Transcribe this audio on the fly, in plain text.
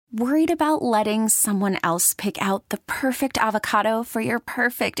Worried about letting someone else pick out the perfect avocado for your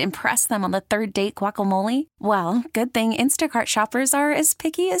perfect impress them on the third date guacamole? Well, good thing Instacart shoppers are as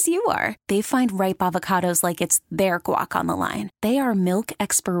picky as you are. They find ripe avocados like it's their guac on the line. They are milk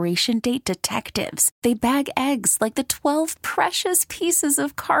expiration date detectives. They bag eggs like the 12 precious pieces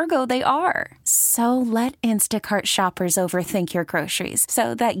of cargo they are. So let Instacart shoppers overthink your groceries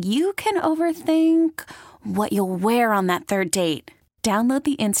so that you can overthink what you'll wear on that third date. Download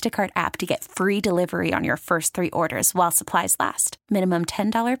the Instacart app to get free delivery on your first 3 orders while supplies last. Minimum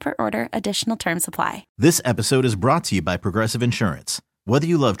 $10 per order. Additional terms apply. This episode is brought to you by Progressive Insurance. Whether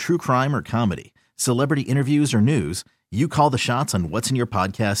you love true crime or comedy, celebrity interviews or news, you call the shots on what's in your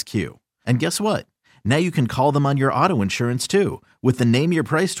podcast queue. And guess what? Now you can call them on your auto insurance too with the Name Your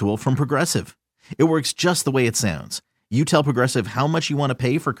Price tool from Progressive. It works just the way it sounds. You tell Progressive how much you want to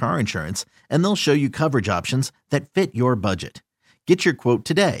pay for car insurance, and they'll show you coverage options that fit your budget. Get your quote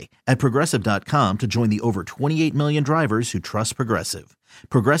today at Progressive.com to join the over 28 million drivers who trust Progressive.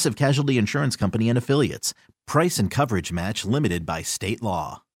 Progressive Casualty Insurance Company and Affiliates. Price and coverage match limited by state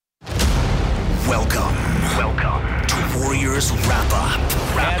law. Welcome to Warriors Wrap-Up.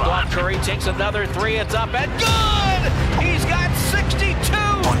 Handoff, Curry takes another three. It's up and good! He's got 62!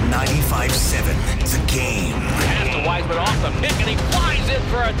 On 95.7, The Game. Pass to Wiseman off the pick, and he flies in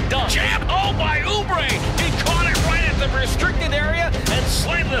for a dunk. Jam! Oh, by Oubre! He caught it right at the restricted area and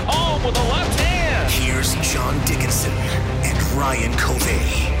slammed it home with the left hand. Here's John Dickinson and Ryan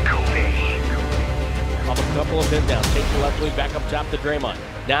Covey. Up a couple of pin downs. Take the left wing back up top to Draymond.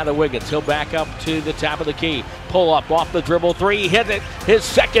 Now to Wiggins. He'll back up to the top of the key. Pull up off the dribble. 3. Hit it. His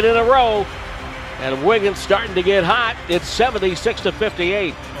second in a row. And Wiggins starting to get hot. It's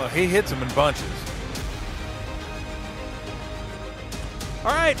 76-58. Well, he hits them in bunches.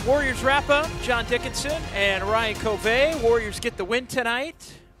 All right, Warriors wrap up. John Dickinson and Ryan Covey. Warriors get the win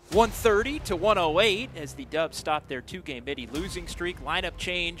tonight. 130-108 as the Dubs stop their 2-game midi losing streak. Lineup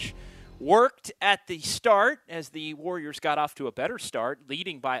change worked at the start as the Warriors got off to a better start,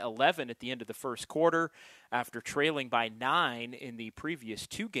 leading by 11 at the end of the first quarter after trailing by 9 in the previous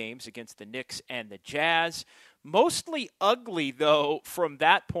 2 games against the Knicks and the Jazz. Mostly ugly, though, from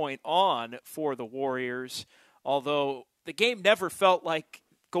that point on for the Warriors, although the game never felt like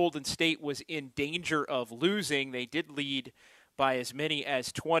Golden State was in danger of losing. They did lead by as many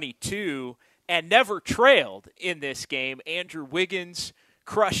as 22 and never trailed in this game. Andrew Wiggins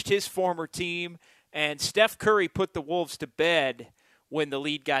crushed his former team, and Steph Curry put the Wolves to bed when the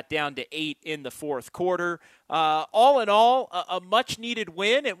lead got down to 8 in the fourth quarter. All in all, a much-needed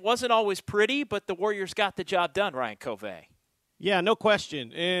win. It wasn't always pretty, but the Warriors got the job done, Ryan Covey. Yeah, no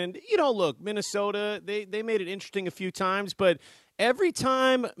question. And, look, Minnesota, they made it interesting a few times, but every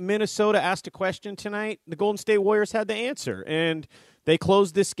time Minnesota asked a question tonight, the Golden State Warriors had the answer. And they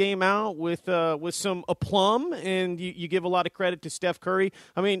closed this game out with some aplomb, and you give a lot of credit to Steph Curry.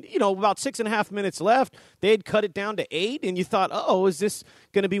 I mean, about 6.5 minutes left, they had cut it down to 8, and you thought, is this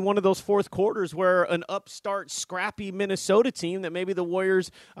going to be one of those fourth quarters where an upstart, scrappy Minnesota team that maybe the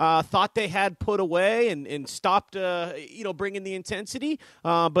Warriors thought they had put away and stopped, bringing the intensity,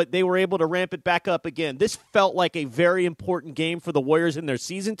 but they were able to ramp it back up again. This felt like a very important game for the Warriors in their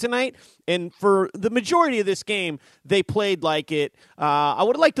season tonight, and for the majority of this game, they played like it. I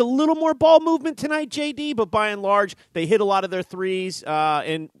would have liked a little more ball movement tonight, JD, but by and large, they hit a lot of their threes,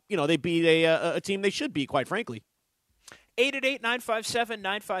 and they beat a team they should beat, quite frankly.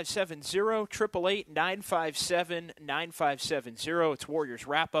 888-957-9570, 888-957-9570. It's Warriors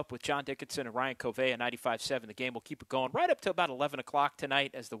Wrap-Up with John Dickinson and Ryan Covey on 95.7. The game will keep it going right up to about 11 o'clock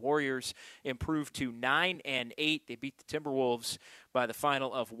tonight as the Warriors improve to 9-8. They beat the Timberwolves by the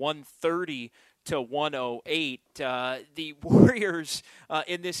final of 130-108. The Warriors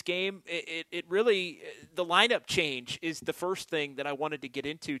in this game, it really, the lineup change is the first thing that I wanted to get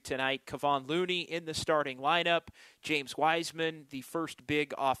into tonight. Kevon Looney in the starting lineup, James Wiseman, the first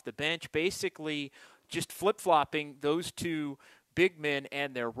big off the bench, basically just flip-flopping those two big men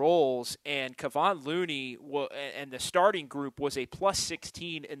and their roles, and Kevon Looney and the starting group was a plus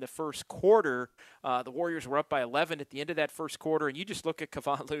 16 in the first quarter. The Warriors were up by 11 at the end of that first quarter, and you just look at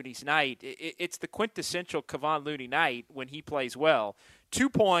Kevon Looney's night. It's the quintessential Kevon Looney night when he plays well. 2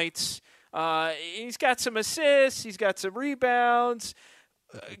 points. He's got some assists. He's got some rebounds.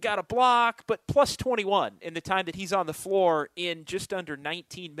 Got a block, but plus 21 in the time that he's on the floor in just under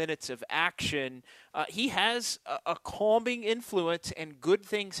 19 minutes of action. He has a calming influence, and good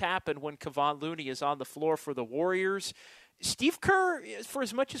things happen when Kevon Looney is on the floor for the Warriors. Steve Kerr, for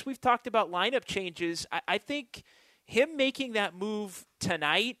as much as we've talked about lineup changes, I think him making that move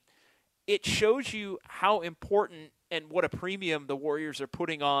tonight, it shows you how important and what a premium the Warriors are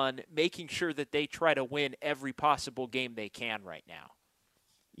putting on making sure that they try to win every possible game they can right now.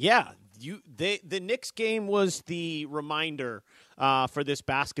 Yeah, the Knicks game was the reminder for this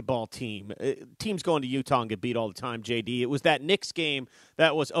basketball team. Teams going to Utah and get beat all the time, JD. It was that Knicks game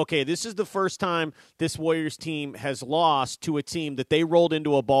that was, okay, this is the first time this Warriors team has lost to a team that they rolled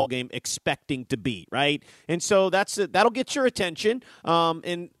into a ball game expecting to beat, right? And so that'll get your attention.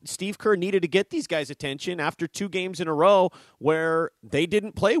 And Steve Kerr needed to get these guys' attention after 2 games in a row where they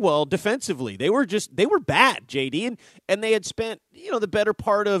didn't play well defensively. They were bad, JD, and they had spent, the better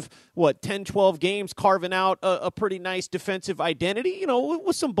part of 10, 12 games carving out a pretty nice defensive identity,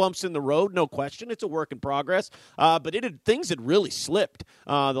 with some bumps in the road, no question. It's a work in progress. But things had really slipped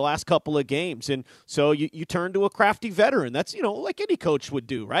the last couple of games. And so you turn to a crafty veteran. That's, like any coach would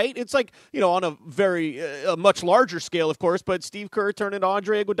do, right? It's like, on a very a much larger scale, of course, but Steve Kerr turning to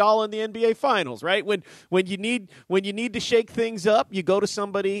Andre Iguodala in the NBA Finals, right? When you need to shake things up, you go to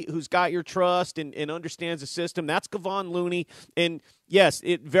somebody who's got your trust and understands the system. That's Kevon Looney. And yes,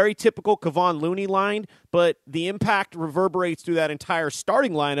 very typical Kevon Looney line, but the impact reverberates through that entire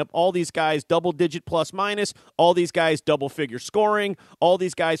starting lineup. All these guys double-digit plus-minus, all these guys double-figure scoring, all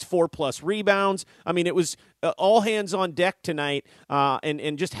these guys 4+ rebounds. I mean, it was all hands on deck tonight,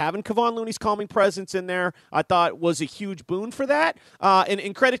 and just having Kevon Looney's calming presence in there, I thought was a huge boon for that.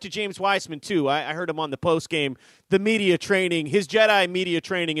 And credit to James Wiseman, too. I heard him on the postgame. The media training, his Jedi media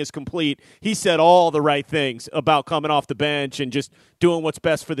training is complete. He said all the right things about coming off the bench and just doing what's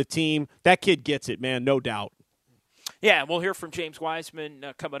best for the team. That kid gets it, man, no doubt. Yeah, we'll hear from James Wiseman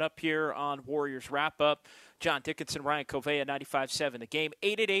coming up here on Warriors Wrap-Up. John Dickinson, Ryan Covea, 95.7 The Game,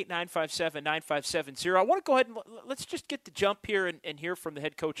 888-957-9570. I want to go ahead and let's just get the jump here and hear from the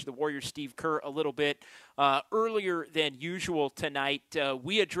head coach of the Warriors, Steve Kerr, a little bit earlier than usual tonight.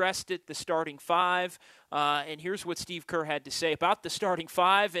 We addressed it, the starting 5, and here's what Steve Kerr had to say about the starting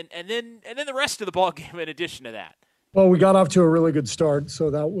 5 and then the rest of the ball game in addition to that. Well, we got off to a really good start, so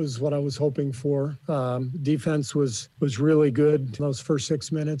that was what I was hoping for. Defense was really good in those first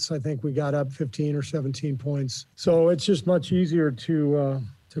 6 minutes. I think we got up 15 or 17 points. So it's just much easier to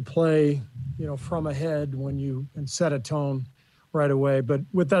play, from ahead when you can set a tone right away. But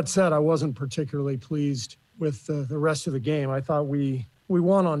with that said, I wasn't particularly pleased with the rest of the game. I thought we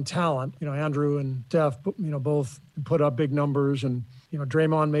won on talent. Andrew and Steph, both put up big numbers, and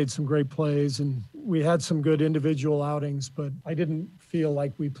Draymond made some great plays, and we had some good individual outings, but I didn't feel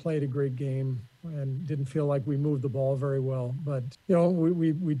like we played a great game and didn't feel like we moved the ball very well. But,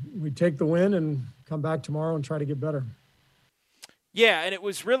 we take the win and come back tomorrow and try to get better. Yeah, and it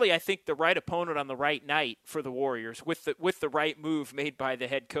was really, I think, the right opponent on the right night for the Warriors with the right move made by the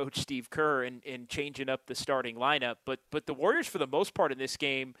head coach, Steve Kerr, in changing up the starting lineup. But the Warriors, for the most part in this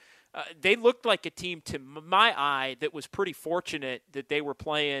game, they looked like a team, to my eye, that was pretty fortunate that they were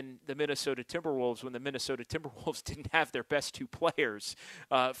playing the Minnesota Timberwolves when the Minnesota Timberwolves didn't have their best 2 players,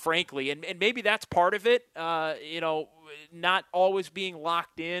 frankly. And maybe that's part of it, not always being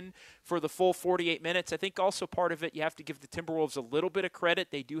locked in for the full 48 minutes. I think also part of it, you have to give the Timberwolves a little bit of credit.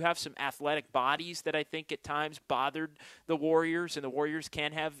 They do have some athletic bodies that I think at times bothered the Warriors, and the Warriors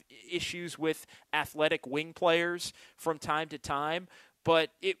can have issues with athletic wing players from time to time.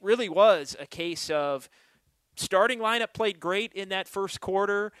 But it really was a case of starting lineup played great in that first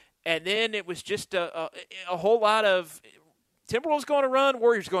quarter, and then it was just a whole lot of Timberwolves going to run,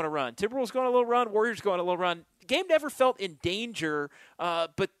 Warriors going to run. Timberwolves going a little run, Warriors going a little run. The game never felt in danger,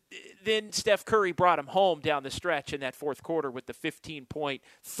 but then Steph Curry brought him home down the stretch in that fourth quarter with the 15-point,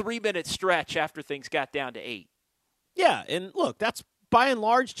 3-minute stretch after things got down to 8. Yeah, and look, that's by and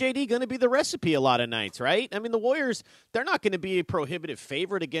large, JD, going to be the recipe a lot of nights, right? I mean, the Warriors, they're not going to be a prohibitive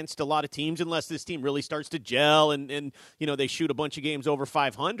favorite against a lot of teams unless this team really starts to gel and they shoot a bunch of games over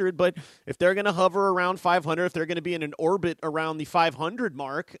 500. But if they're going to hover around 500, if they're going to be in an orbit around the 500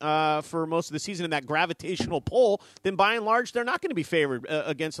 mark for most of the season in that gravitational pull, then by and large, they're not going to be favored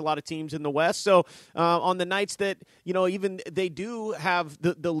against a lot of teams in the West. So on the nights that, even they do have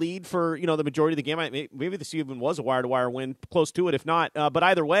the lead for, the majority of the game, maybe this even was a wire-to-wire win, close to it, if not. But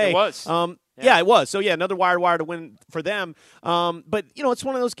either way, it was. Yeah, it was. So, another wire to win for them. But, it's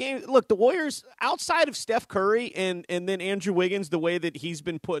one of those games. Look, the Warriors, outside of Steph Curry and then Andrew Wiggins, the way that he's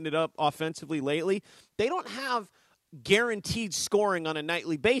been putting it up offensively lately, they don't have guaranteed scoring on a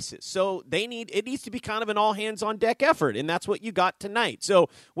nightly basis. So it needs to be kind of an all-hands-on-deck effort, and that's what you got tonight. So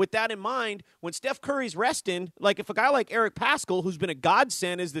with that in mind, when Steph Curry's resting, like if a guy like Eric Paschall, who's been a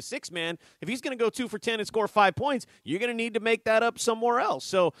godsend as the sixth man, if he's going to go 2 for 10 and score 5 points, you're going to need to make that up somewhere else.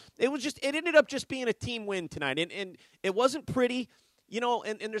 So it ended up just being a team win tonight, and it wasn't pretty.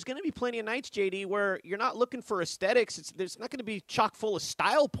 and there's going to be plenty of nights, JD, where you're not looking for aesthetics. There's not going to be chock full of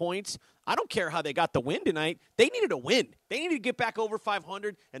style points. I don't care how they got the win tonight. They needed a win. They needed to get back over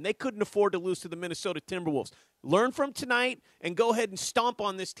 500, and they couldn't afford to lose to the Minnesota Timberwolves. Learn from tonight and go ahead and stomp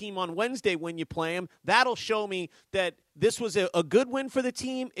on this team on Wednesday when you play them. That'll show me that this was a good win for the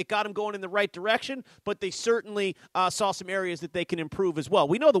team. It got them going in the right direction, but they certainly saw some areas that they can improve as well.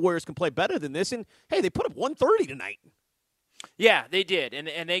 We know the Warriors can play better than this, and, hey, they put up 130 tonight. Yeah, they did,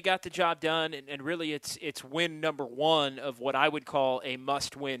 and they got the job done, and really it's win number one of what I would call a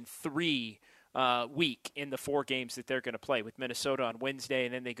must-win 3 week in the 4 games that they're going to play, with Minnesota on Wednesday,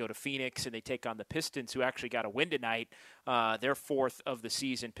 and then they go to Phoenix, and they take on the Pistons, who actually got a win tonight. Their 4th of the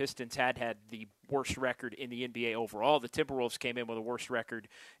season. Pistons had the worst record in the NBA overall. The Timberwolves came in with the worst record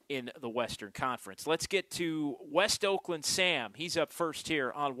in the Western Conference. Let's get to West Oakland Sam. He's up first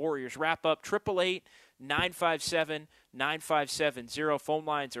here on Warriors Wrap-Up. 888-957-9570. Phone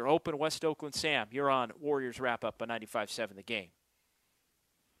lines are open. West Oakland Sam, you're on Warriors Wrap-Up on 95.7 The Game.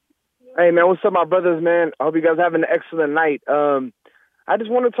 Hey, man, what's up, my brothers, man? I hope you guys are having an excellent night. I just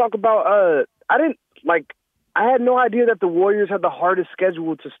want to talk about I had no idea that the Warriors had the hardest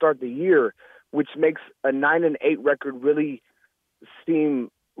schedule to start the year, which makes a 9-8 record really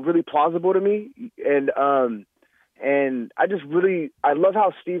seem really plausible to me. And I love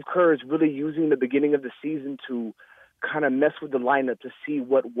how Steve Kerr is really using the beginning of the season to kind of mess with the lineup to see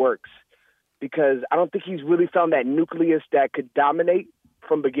what works, because I don't think he's really found that nucleus that could dominate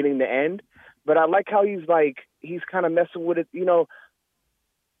from beginning to end. But I like how he's kind of messing with it.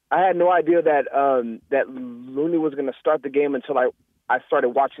 I had no idea that that Looney was going to start the game until I started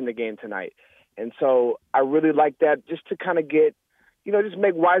watching the game tonight. And so I really like that, just to kind of get, just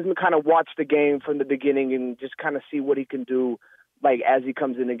make Wiseman kind of watch the game from the beginning and just kind of see what he can do, as he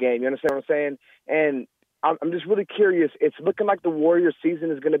comes in the game. You understand what I'm saying? And I'm just really curious. It's looking like the Warriors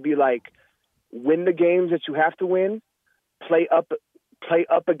season is going to be win the games that you have to win, play up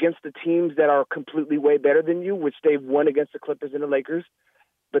against the teams that are completely way better than you, which they've won against the Clippers and the Lakers.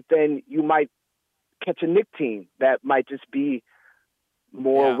 But then you might catch a Knicks team that might just be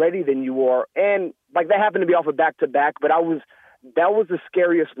more ready than you are. And that happened to be off a back-to-back, but that was the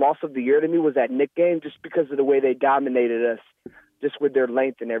scariest loss of the year to me, was that Knicks game, just because of the way they dominated us, just with their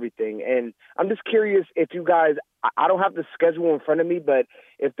length and everything. And I'm just curious if you guys, I don't have the schedule in front of me, but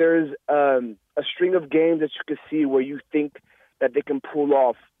if there's a string of games that you could see where you think that they can pull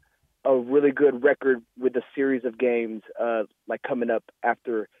off a really good record with a series of games, coming up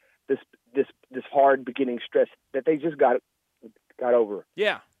after this hard beginning stretch that they just got over.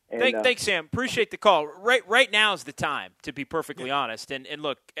 Yeah. Thanks, Sam. Appreciate the call. Right now is the time, to be perfectly honest. And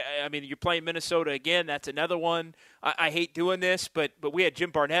look, I mean, you're playing Minnesota again. That's another one. I hate doing this, but we had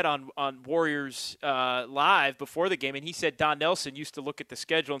Jim Barnett on Warriors Live before the game, and he said Don Nelson used to look at the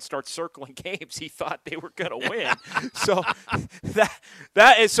schedule and start circling games he thought they were going to win. So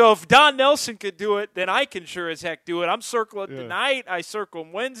so if Don Nelson could do it, then I can sure as heck do it. I'm circling tonight. I circle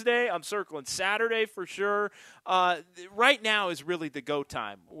Wednesday. I'm circling Saturday for sure. Right now is really the go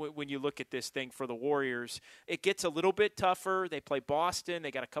time when you look at this thing for the Warriors. It gets a little bit tougher. They play Boston. They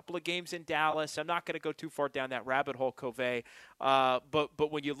got a couple of games in Dallas. I'm not going to go too far down that rabbit hole, Covey.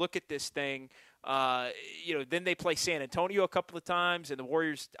 But when you look at this thing, then they play San Antonio a couple of times, and the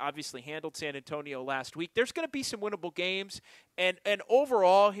Warriors obviously handled San Antonio last week. There's going to be some winnable games, and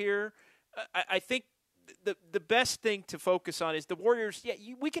overall here, I think the best thing to focus on is the Warriors. Yeah,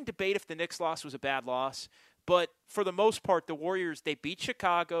 we can debate if the Knicks loss was a bad loss, but for the most part, the Warriors, they beat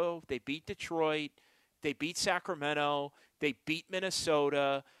Chicago, they beat Detroit, they beat Sacramento, they beat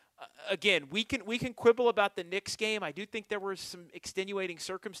Minnesota. Again, we can quibble about the Knicks game. I do think there were some extenuating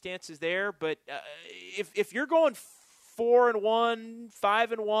circumstances there, but if you're going 4-1,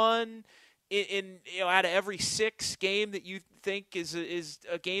 5-1 in out of every 6 game that you think is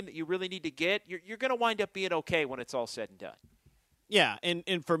a game that you really need to get, you're going to wind up being okay when it's all said and done. Yeah,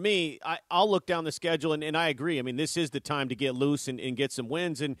 and for me, I'll look down the schedule, and I agree. I mean, this is the time to get loose and get some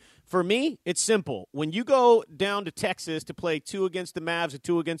wins. And for me, it's simple. When you go down to Texas to play 2 against the Mavs and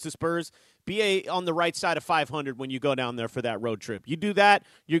 2 against the Spurs, be on the right side of 500 when you go down there for that road trip. You do that,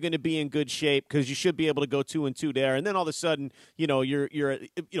 you're going to be in good shape because you should be able to go 2-2 there. And then all of a sudden, you're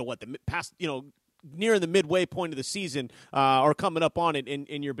near the midway point of the season or coming up on it,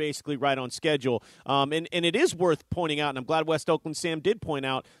 and you're basically right on schedule. And it is worth pointing out, and I'm glad West Oakland Sam did point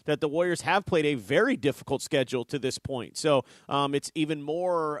out, that the Warriors have played a very difficult schedule to this point. So it's even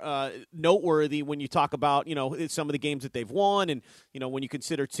more noteworthy when you talk about, some of the games that they've won, and, when you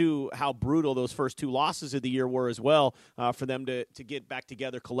consider, too, how brutal those first two losses of the year were as well for them to get back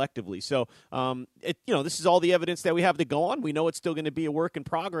together collectively. So, this is all the evidence that we have to go on. We know it's still going to be a work in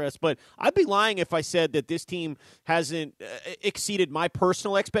progress, but I'd be lying if I said that this team hasn't exceeded my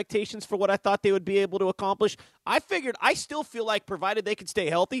personal expectations for what I thought they would be able to accomplish. I still feel like, provided they can stay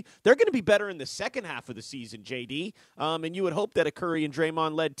healthy, they're going to be better in the second half of the season, JD. And you would hope that a Curry and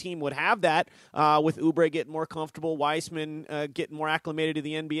Draymond-led team would have that, with Oubre getting more comfortable, Weissman getting more acclimated to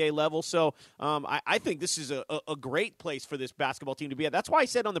the NBA level. So I think this is a great place for this basketball team to be at. That's why I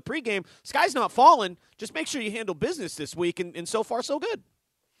said on the pregame, sky's not falling. Just make sure you handle business this week, and so far, so good.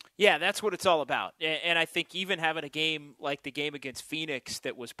 Yeah, that's what it's all about. And I think even having a game like the game against Phoenix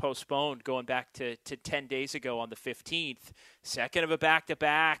that was postponed going back to 10 days ago on the 15th, second of a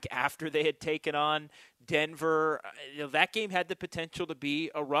back-to-back after they had taken on Denver, that game had the potential to be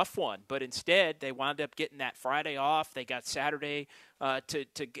a rough one. But instead, they wound up getting that Friday off. They got Saturday to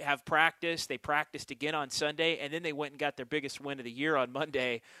have practice. They practiced again on Sunday, and then they went and got their biggest win of the year on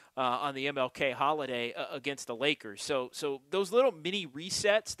Monday on the MLK holiday against the Lakers. So those little mini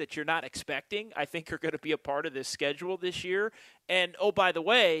resets that you're not expecting, I think, are going to be a part of this schedule this year. And, oh, by the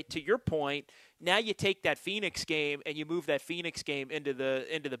way, to your point, now you take that Phoenix game and you move that Phoenix game into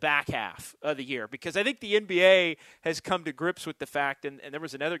the back half of the year, because I think the NBA has come to grips with the fact, and there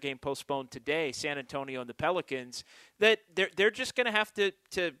was another game postponed today, San Antonio and the Pelicans, that they're just going to have to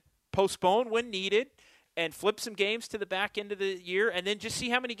postpone when needed and flip some games to the back end of the year, and then just see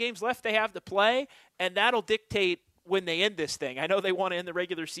how many games left they have to play, and that'll dictate when they end this thing. I know they want to end the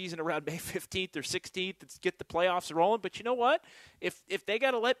regular season around May 15th or 16th to get the playoffs rolling, but you know what? If they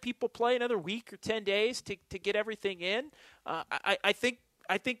got to let people play another week or 10 days to get everything in, I think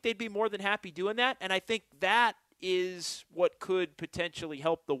they'd be more than happy doing that, and I think that is what could potentially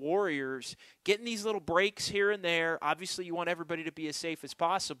help the Warriors getting these little breaks here and there. Obviously, you want everybody to be as safe as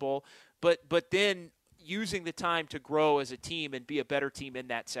possible, but then using the time to grow as a team and be a better team in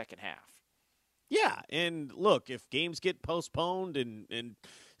that second half. Yeah, and look, if games get postponed and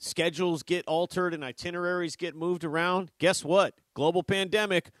schedules get altered and itineraries get moved around, guess what? Global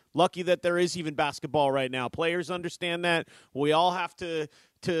pandemic. Lucky that there is even basketball right now. Players understand that. We all have to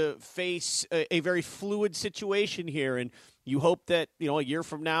face a very fluid situation here, and you hope that, a year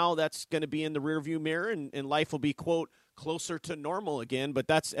from now that's going to be in the rearview mirror and life will be, quote, closer to normal again. But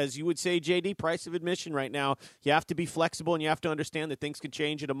that's, as you would say, JD, price of admission right now. You have to be flexible, and you have to understand that things can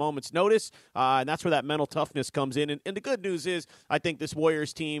change at a moment's notice, and that's where that mental toughness comes in. And the good news is, I think this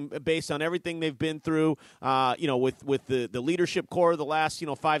Warriors team, based on everything they've been through, with the leadership core of the last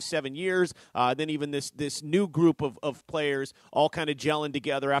 5-7 years, then even this new group of players all kind of gelling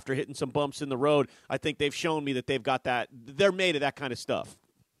together after hitting some bumps in the road, I think they've shown me that they've got that. They're made of that kind of stuff.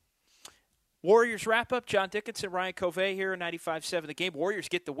 Warriors wrap-up. John Dickinson, Ryan Covey here, 95.7 The Game. Warriors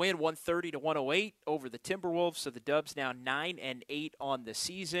get the win, 130-108 over the Timberwolves. So the Dubs now 9-8 on the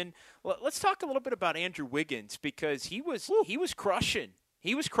season. Let's talk a little bit about Andrew Wiggins, because he was crushing.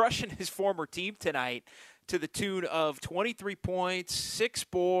 He was crushing his former team tonight to the tune of 23 points, 6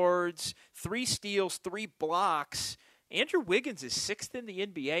 boards, 3 steals, 3 blocks. Andrew Wiggins is 6th in the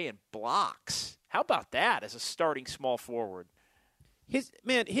NBA in blocks. How about that as a starting small forward? His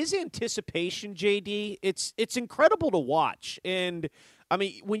anticipation, JD, it's incredible to watch. And I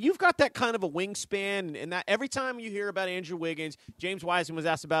mean, when you've got that kind of a wingspan, and that every time you hear about Andrew Wiggins, James Wiseman was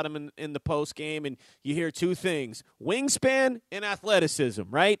asked about him in the post game, and you hear two things: wingspan and athleticism,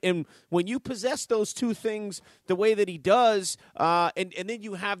 right? And when you possess those two things the way that he does, and then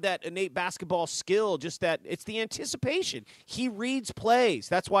you have that innate basketball skill, just that it's the anticipation. He reads plays.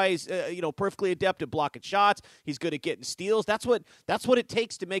 That's why he's perfectly adept at blocking shots. He's good at getting steals. That's what it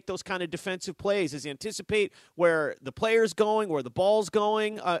takes to make those kind of defensive plays, is anticipate where the player's going, where the ball's going.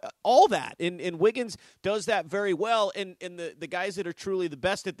 All that. And Wiggins does that very well. And the guys that are truly the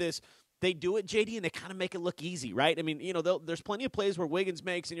best at this, they do it, JD, and they kind of make it look easy, right? I mean, there's plenty of plays where Wiggins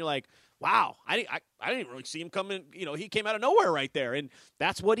makes, and you're like, wow, I didn't really see him coming. He came out of nowhere right there, and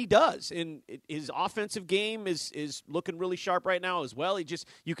that's what he does. And his offensive game is looking really sharp right now as well.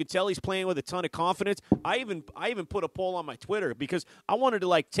 You could tell he's playing with a ton of confidence. I even put a poll on my Twitter because I wanted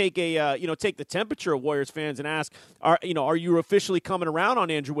to take the temperature of Warriors fans and ask, are you officially coming around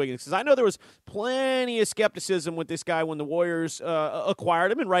on Andrew Wiggins? Because I know there was plenty of skepticism with this guy when the Warriors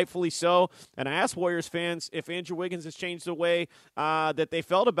acquired him, and rightfully so. And I asked Warriors fans if Andrew Wiggins has changed the way that they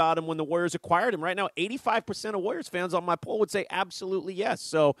felt about him when the Warriors acquired him. Right now, 85% of Warriors fans on my poll would say absolutely yes.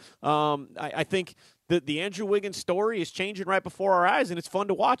 So I think the Andrew Wiggins story is changing right before our eyes, and it's fun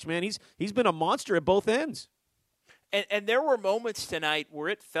to watch, man. He's been a monster at both ends. And there were moments tonight where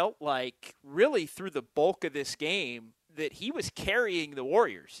it felt like, really through the bulk of this game, that he was carrying the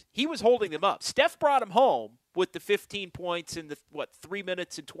Warriors. He was holding them up. Steph brought him home with the 15 points in the, 3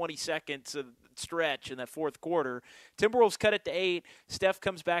 minutes and 20 seconds of stretch in that fourth quarter. Timberwolves cut it to 8. Steph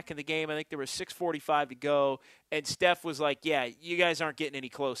comes back in the game. I think there was 6:45 to go. And Steph was like, yeah, you guys aren't getting any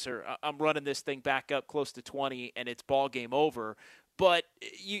closer. I'm running this thing back up close to 20, and it's ball game over. But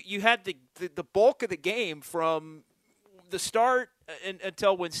you had the bulk of the game from the start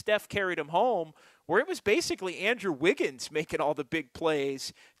until when Steph carried him home, where it was basically Andrew Wiggins making all the big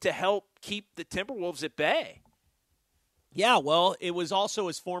plays to help keep the Timberwolves at bay. Yeah, well, it was also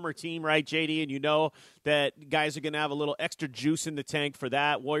his former team, right, JD? And you know that guys are going to have a little extra juice in the tank for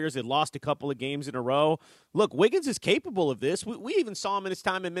that. Warriors had lost a couple of games in a row. Look, Wiggins is capable of this. We even saw him in his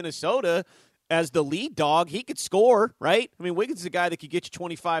time in Minnesota as the lead dog. He could score, right? I mean, Wiggins is a guy that could get you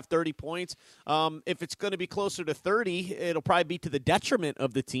 25, 30 points. If it's going to be closer to 30, it'll probably be to the detriment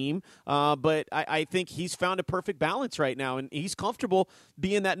of the team. But I think he's found a perfect balance right now, and he's comfortable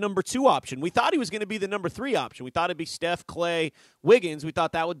being that number 2 option. We thought he was going to be the number 3 option. We thought it'd be Steph, Clay, Wiggins. We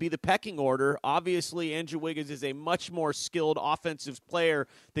thought that would be the pecking order. Obviously, Andrew Wiggins is a much more skilled offensive player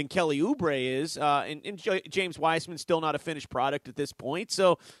than Kelly Oubre is, and James Wiseman's still not a finished product at this point.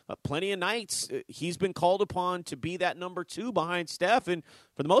 So plenty of nights he's been called upon to be that number 2 behind Steph, and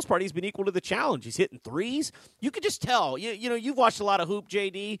for the most part, he's been equal to the challenge. He's hitting threes. You could just tell. You know, you've watched a lot of hoop,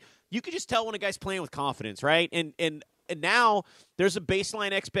 JD. You could just tell when a guy's playing with confidence, right? And now there's a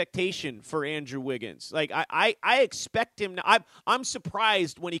baseline expectation for Andrew Wiggins. Like, I expect him. I'm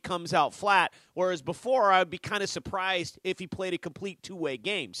surprised when he comes out flat, whereas before I'd be kind of surprised if he played a complete two-way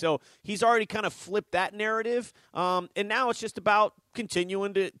game. So he's already kind of flipped that narrative, and now it's just about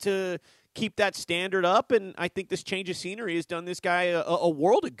continuing to keep that standard up, and I think this change of scenery has done this guy a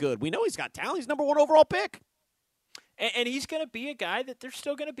world of good. We know he's got talent. He's number 1 overall pick. And he's going to be a guy that there's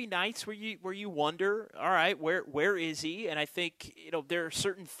still going to be nights where you wonder, all right, where is he? And I think, you know, there are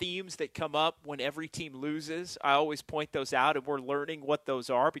certain themes that come up when every team loses. I always point those out, and we're learning what those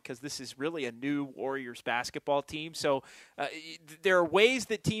are because this is really a new Warriors basketball team. So there are ways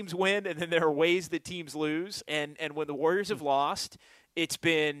that teams win, and then there are ways that teams lose. And when the Warriors have lost, it's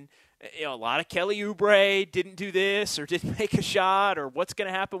been, you know, a lot of Kelly Oubre didn't do this or didn't make a shot, or what's going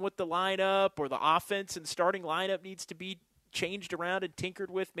to happen with the lineup, or the offense and starting lineup needs to be changed around and tinkered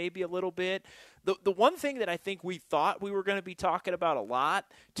with maybe a little bit. The one thing that I think we thought we were going to be talking about a lot,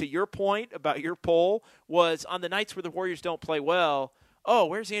 to your point about your poll, was on the nights where the Warriors don't play well, oh,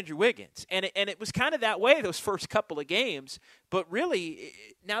 where's Andrew Wiggins? And it was kind of that way those first couple of games. But really,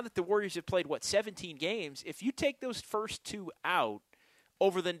 now that the Warriors have played, 17 games, if you take those first 2 out,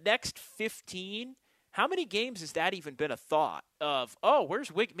 over the next 15, how many games has that even been a thought of, oh,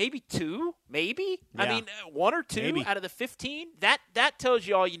 where's Wiggins? Maybe 2? Maybe? Yeah. I mean, 1 or 2 maybe out of the 15? That tells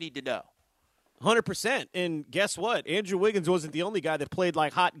you all you need to know. 100%. And guess what? Andrew Wiggins wasn't the only guy that played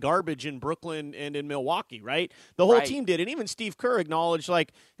like hot garbage in Brooklyn and in Milwaukee, right? The whole team did. And even Steve Kerr acknowledged,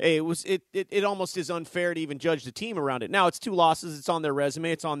 like, hey, it almost is unfair to even judge the team around it. Now, it's 2 losses. It's on their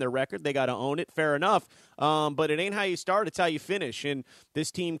resume. It's on their record. They got to own it. Fair enough. But it ain't how you start. It's how you finish. And this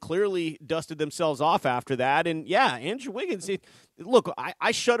team clearly dusted themselves off after that. And, yeah, Andrew Wiggins, look,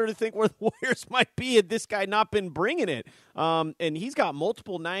 I shudder to think where the Warriors might be had this guy not been bringing it. And he's got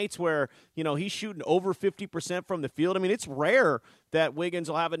multiple nights where, you know, he's shooting over 50% from the field. I mean, it's rare that Wiggins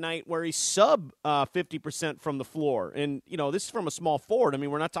will have a night where he's sub 50% from the floor. And, you know, this is from a small forward. I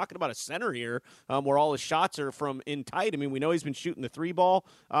mean, we're not talking about a center here where all his shots are from in tight. I mean, we know he's been shooting the 3-ball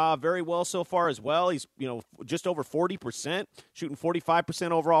very well so far as well. He's, you know, just over 40%, shooting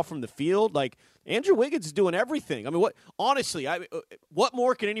 45% overall from the field. Like, Andrew Wiggins is doing everything. I mean, what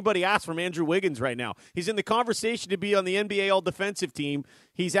more can anybody ask from Andrew Wiggins right now? He's in the conversation to be on the NBA All-Defensive team.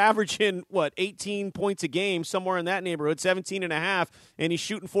 He's averaging, 18 points a game, somewhere in that neighborhood, 17.5, and he's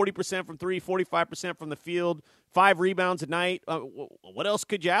shooting 40% from 3, 45% from the field, 5 rebounds a night. What else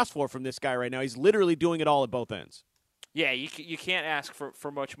could you ask for from this guy right now? He's literally doing it all at both ends. Yeah, you can't ask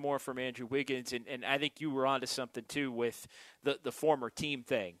for much more from Andrew Wiggins, and I think you were onto something too with the former team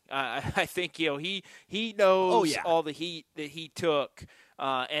thing. I think, you know, he knows all the heat that he took,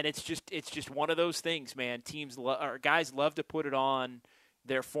 and it's just one of those things, man. Guys love to put it on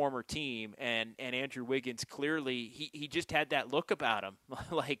their former team, and Andrew Wiggins clearly he just had that look about him,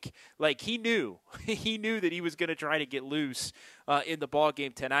 like he knew that he was going to try to get loose in the ball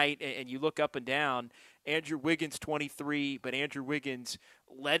game tonight. And you look up and down, Andrew Wiggins 23, but Andrew Wiggins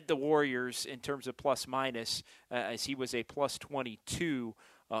led the Warriors in terms of plus-minus as he was a plus 22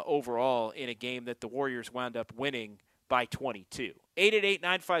 overall in a game that the Warriors wound up winning by 22.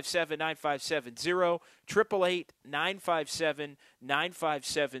 888-957-9570,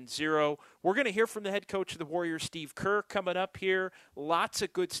 888-957-9570. We're going to hear from the head coach of the Warriors, Steve Kerr, coming up here. Lots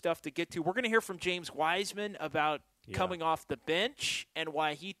of good stuff to get to. We're going to hear from James Wiseman about coming off the bench and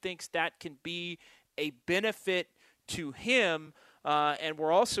why he thinks that can be a benefit to him. And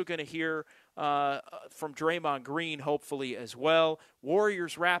we're also going to hear from Draymond Green, hopefully, as well.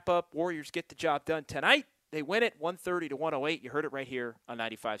 Warriors wrap up. Warriors get the job done tonight. They win it 130-108. You heard it right here on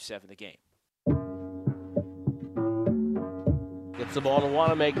 95.7 The Game. Gets the ball to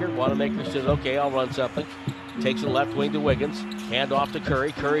Wanamaker. Wanamaker says, okay, I'll run something. Takes the left wing to Wiggins. Hand off to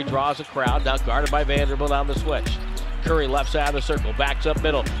Curry. Curry draws a crowd. Now guarded by Vanderbilt on the switch. Curry left side of the circle. Backs up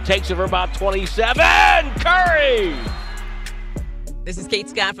middle. Takes it for about 27. Curry! This is Kate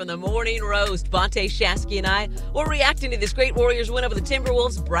Scott from the Morning Roast. Bonte Shasky and I, we're reacting to this great Warriors win over the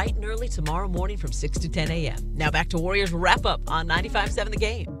Timberwolves bright and early tomorrow morning from 6 to 10 a.m. Now back to Warriors Wrap-Up on 95.7 The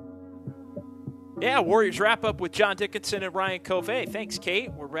Game. Yeah, Warriors Wrap-Up with John Dickinson and Ryan Covey. Thanks,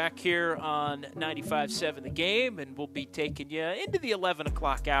 Kate. We're back here on 95.7 The Game, and we'll be taking you into the 11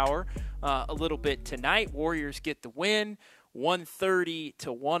 o'clock hour a little bit tonight. Warriors get the win,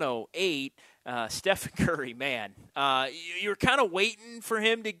 130-108. Stephen Curry, man, you were kind of waiting for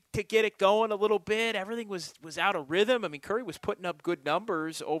him to get it going a little bit. Everything was out of rhythm. I mean, Curry was putting up good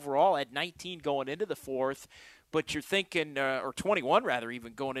numbers overall at 19 going into the fourth, but you're thinking, or 21 rather,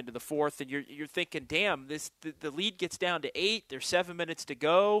 even going into the fourth, and you're thinking, damn, the lead gets down to 8. There's 7 minutes to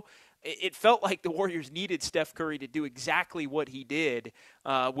go. It felt like the Warriors needed Steph Curry to do exactly what he did,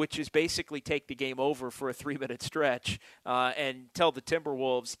 which is basically take the game over for a 3-minute stretch and tell the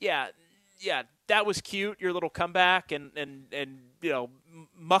Timberwolves, yeah, that was cute, your little comeback and you know,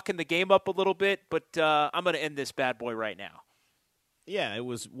 mucking the game up a little bit, but I'm going to end this bad boy right now. Yeah, it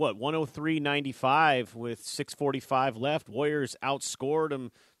was, 103-95 with 6:45 left. Warriors outscored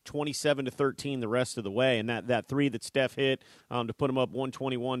them 27-13 the rest of the way, and that three that Steph hit to put them up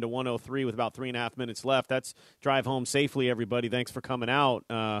 121-103 with about 3.5 minutes left. That's drive home safely, everybody. Thanks for coming out.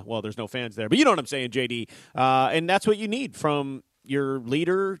 Well, there's no fans there, but you know what I'm saying, JD. And that's what you need from your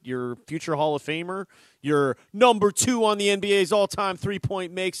leader, your future Hall of Famer, your number 2 on the NBA's all-time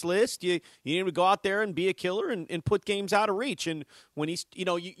three-point makes list. You need to go out there and be a killer and put games out of reach. And when he's,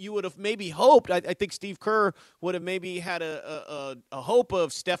 you would have maybe hoped, I think Steve Kerr would have maybe had a hope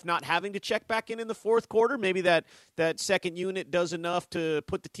of Steph not having to check back in the fourth quarter. Maybe that second unit does enough to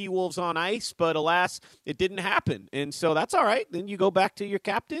put the T-Wolves on ice, but alas, it didn't happen. And so that's all right. Then you go back to your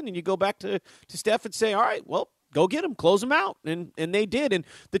captain and you go back to Steph and say, all right, well, go get them, close them out, and they did. And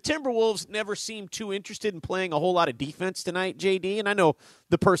the Timberwolves never seemed too interested in playing a whole lot of defense tonight, JD. And I know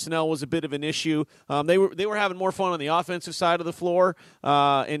the personnel was a bit of an issue. They were having more fun on the offensive side of the floor.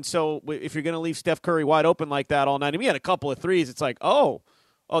 And so if you're going to leave Steph Curry wide open like that all night, and he had a couple of threes, it's like, oh,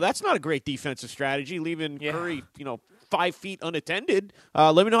 that's not a great defensive strategy, leaving Curry, 5 feet unattended.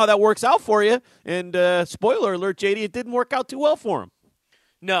 Let me know how that works out for you. And spoiler alert, JD, it didn't work out too well for him.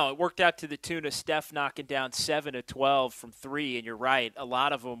 No, it worked out to the tune of Steph knocking down 7 of 12 from 3, and you're right. A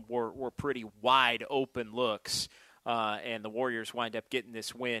lot of them were pretty wide open looks, and the Warriors wind up getting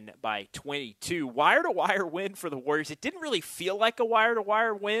this win by 22. Wire-to-wire win for the Warriors. It didn't really feel like a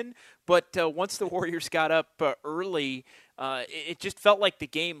wire-to-wire win, but once the Warriors got up early, it just felt like the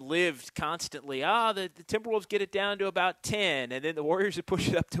game lived constantly. The Timberwolves get it down to about 10, and then the Warriors would push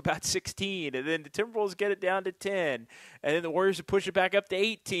it up to about 16, and then the Timberwolves get it down to 10, and then the Warriors would push it back up to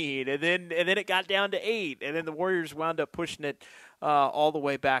 18, and then it got down to 8, and then the Warriors wound up pushing it all the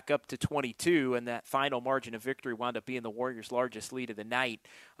way back up to 22, and that final margin of victory wound up being the Warriors' largest lead of the night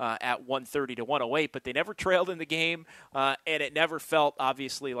at 130-108, but they never trailed in the game, and it never felt,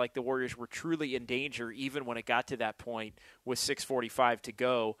 obviously, like the Warriors were truly in danger, even when it got to that point with 6:45 to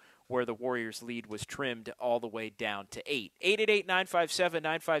go, where the Warriors' lead was trimmed all the way down to 8.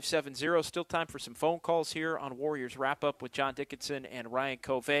 888-957-9570. Still time for some phone calls here on Warriors Wrap-Up with John Dickinson and Ryan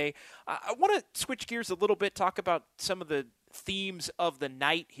Covey. I want to switch gears a little bit, talk about some of the themes of the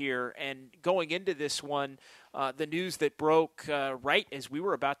night here, and going into this one, the news that broke right as we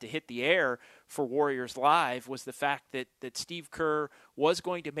were about to hit the air for Warriors Live was the fact that Steve Kerr was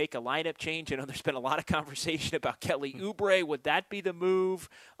going to make a lineup change. I know there's been a lot of conversation about Kelly Oubre. Would that be the move?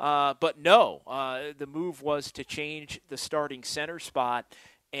 But no, the move was to change the starting center spot.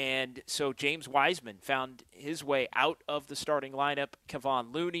 And so James Wiseman found his way out of the starting lineup,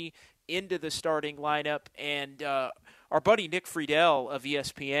 Kevon Looney into the starting lineup, and our buddy Nick Friedel of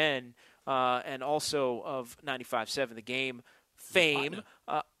ESPN and also of 95.7 The Game fame.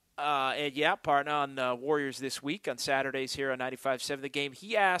 And yeah, partner on Warriors This Week on Saturdays here on 95.7 The Game.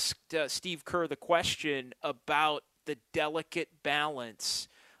 He asked Steve Kerr the question about the delicate balance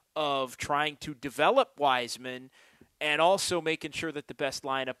of trying to develop Wiseman and also making sure that the best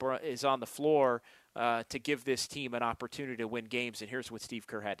lineup is on the floor to give this team an opportunity to win games. And here's what Steve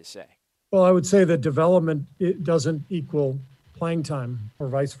Kerr had to say. Well, I would say that development, it doesn't equal playing time or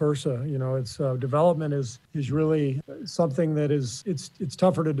vice versa. You know, it's development is really something that it's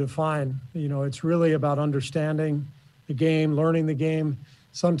tougher to define. You know, it's really about understanding the game, learning the game.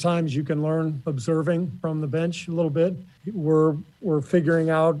 Sometimes you can learn observing from the bench a little bit. We're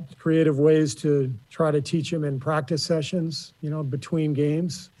figuring out creative ways to try to teach him in practice sessions, you know, between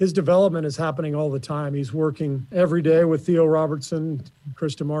games. His development is happening all the time. He's working every day with Theo Robertson,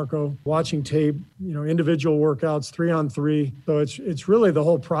 Chris DeMarco, watching tape, you know, individual workouts, 3-on-3. So it's really the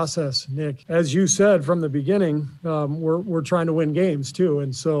whole process, Nick. As you said from the beginning, we're trying to win games too.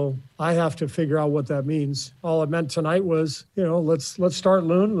 And so I have to figure out what that means. All it meant tonight was, you know, let's start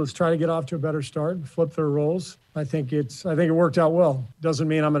Loon. Let's try to get off to a better start and flip their roles. I think it worked out well. Doesn't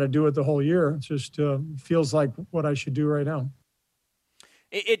mean I'm going to do it the whole year. It just feels like what I should do right now.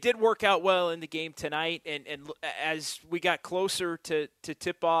 It did work out well in the game tonight, and as we got closer to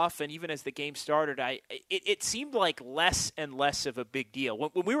tip-off and even as the game started, it seemed like less and less of a big deal.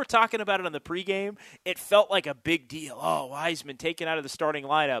 When we were talking about it on the pregame, it felt like a big deal. Oh, Wiseman taken out of the starting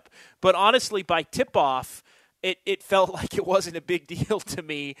lineup. But honestly, by tip-off, it felt like it wasn't a big deal to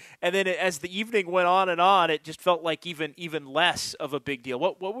me. And then as the evening went on, it just felt like even less of a big deal.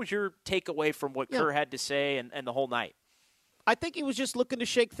 What was your takeaway from what Kerr had to say and the whole night? I think he was just looking to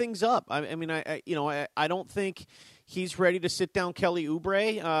shake things up. I mean, I don't think he's ready to sit down Kelly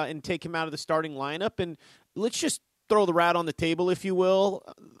Oubre and take him out of the starting lineup. And let's just throw the rat on the table, if you will.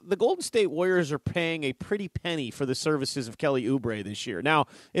 The Golden State Warriors are paying a pretty penny for the services of Kelly Oubre this year. Now,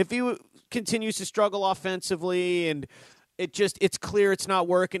 if he continues to struggle offensively and it's clear it's not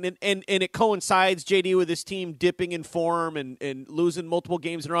working, and it coincides, JD, with his team dipping in form and losing multiple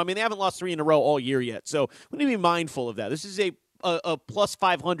games in a row. I mean, they haven't lost 3 in a row all year yet, so we need to be mindful of that. This is a plus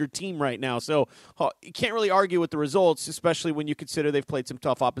 500 team right now, so you can't really argue with the results, especially when you consider they've played some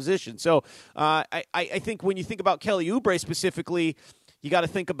tough opposition. So I think when you think about Kelly Oubre specifically, you got to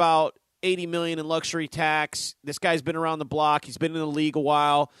think about $80 million in luxury tax. This guy's been around the block. He's been in the league a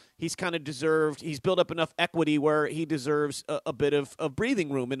while. He's kind of he's built up enough equity where he deserves a bit of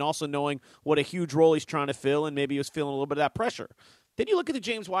breathing room, and also knowing what a huge role he's trying to fill, and maybe he was feeling a little bit of that pressure. Then you look at the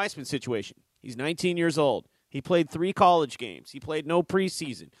James Wiseman situation. He's 19 years old. He played 3 college games. He played no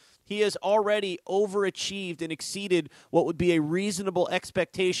preseason. He has already overachieved and exceeded what would be a reasonable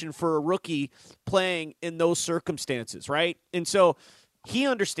expectation for a rookie playing in those circumstances, right? And so he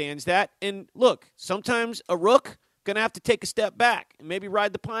understands that. And look, sometimes a rook going to have to take a step back and maybe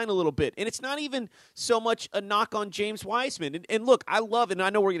ride the pine a little bit. And it's not even so much a knock on James Wiseman. And look, I love, and I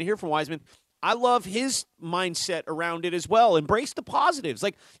know we're going to hear from Wiseman, I love his mindset around it as well. Embrace the positives.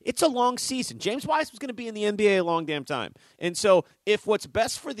 Like, it's a long season. James Wiseman's going to be in the NBA a long damn time. And so if what's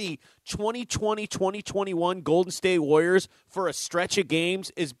best for the 2020-2021 Golden State Warriors for a stretch of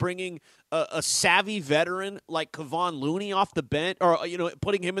games is bringing a savvy veteran like Kevon Looney off the bench, or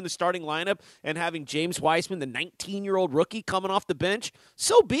putting him in the starting lineup and having James Wiseman, the 19-year-old rookie, coming off the bench,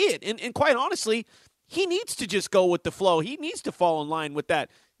 so be it. And quite honestly, he needs to just go with the flow. He needs to fall in line with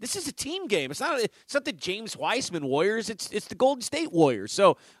that. This is a team game. It's not the James Wiseman Warriors. It's the Golden State Warriors.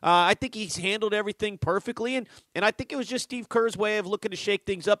 So I think he's handled everything perfectly, and I think it was just Steve Kerr's way of looking to shake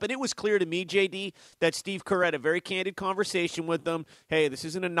things up. And it was clear to me, JD, that Steve Kerr had a very candid conversation with them. Hey, this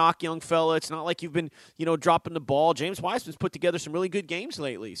isn't a knock, young fella. It's not like you've been dropping the ball. James Wiseman's put together some really good games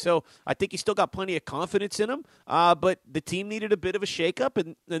lately. So I think he's still got plenty of confidence in him. But the team needed a bit of a shakeup,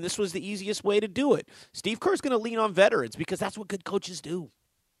 and this was the easiest way to do it. Steve Kerr's going to lean on veterans because that's what good coaches do.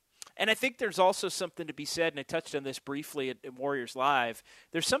 And I think there's also something to be said, and I touched on this briefly at Warriors Live.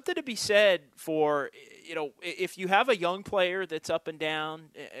 There's something to be said for, if you have a young player that's up and down,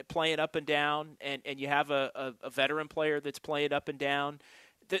 playing up and down, and you have a veteran player that's playing up and down,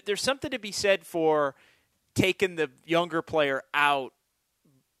 there's something to be said for taking the younger player out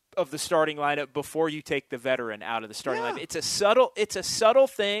of the starting lineup before you take the veteran out of the starting lineup. It's a subtle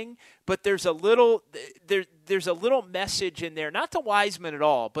thing, but there's a little message in there, not to Wiseman at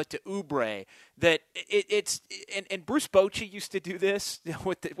all, but to Oubre, that it's and Bruce Bochy used to do this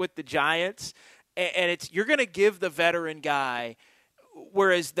with the Giants, and it's, you're going to give the veteran guy,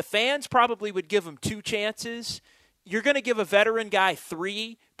 whereas the fans probably would give him 2 chances, you're going to give a veteran guy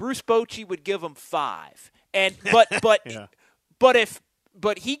 3. Bruce Bochy would give him 5, but yeah. But if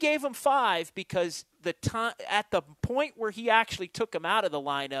But he gave him 5 because at the point where he actually took him out of the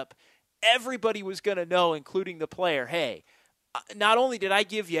lineup, everybody was going to know, including the player, hey, not only did I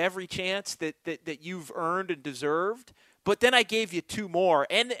give you every chance that you've earned and deserved, but then I gave you 2 more,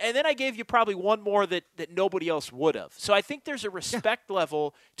 and then I gave you probably 1 more that nobody else would have. So I think there's a respect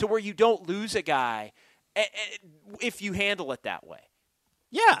level to where you don't lose a guy if you handle it that way.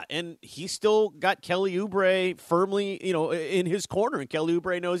 Yeah, and he still got Kelly Oubre firmly, in his corner, and Kelly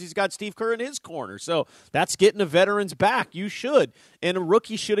Oubre knows he's got Steve Kerr in his corner. So that's getting a veteran's back. You should, and a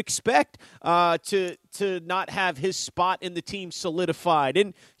rookie should expect to not have his spot in the team solidified.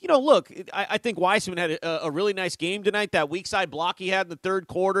 And look, I think Wiseman had a really nice game tonight. That weak side block he had in the third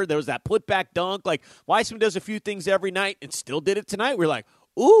quarter, there was that putback dunk. Like Wiseman does a few things every night, and still did it tonight. We're like,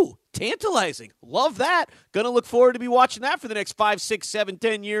 ooh, tantalizing. Love that. Going to look forward to be watching that for the next 5, 6, 7,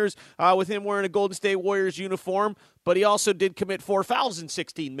 10 years with him wearing a Golden State Warriors uniform. But he also did commit 4 fouls in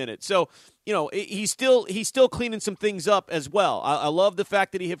 16 minutes. So, he's still cleaning some things up as well. I love the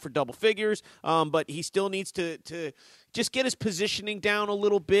fact that he hit for double figures, but he still needs to just get his positioning down a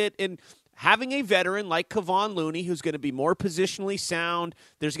little bit. And having a veteran like Kevon Looney, who's going to be more positionally sound,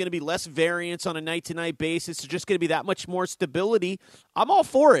 there's going to be less variance on a night-to-night basis. There's just going to be that much more stability. I'm all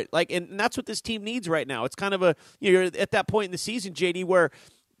for it. And that's what this team needs right now. It's kind of you're at that point in the season, JD, where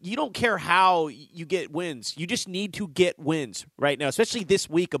you don't care how you get wins. You just need to get wins right now, especially this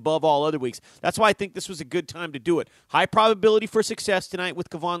week above all other weeks. That's why I think this was a good time to do it. High probability for success tonight with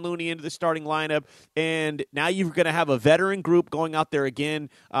Kevon Looney into the starting lineup, and now you're going to have a veteran group going out there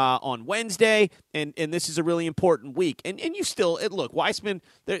again on Wednesday, and this is a really important week. And you still – look, Wiseman,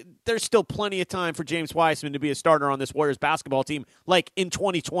 there's still plenty of time for James Wiseman to be a starter on this Warriors basketball team like in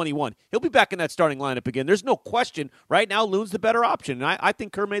 2021. He'll be back in that starting lineup again. There's no question. Right now, Loon's the better option, and I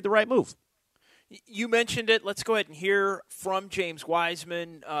think Kerr made the right move. You mentioned it. Let's go ahead and hear from James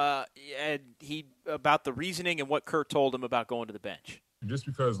Wiseman and about the reasoning and what Kerr told him about going to the bench. Just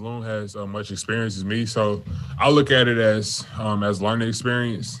because Loon has much experience as me, so I look at it as learning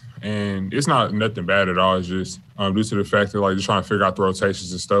experience, and it's not nothing bad at all. It's just due to the fact that just trying to figure out the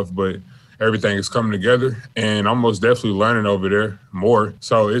rotations and stuff, but everything is coming together, and I'm most definitely learning over there more.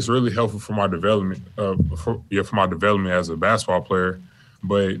 So it's really helpful for my development, for my development as a basketball player.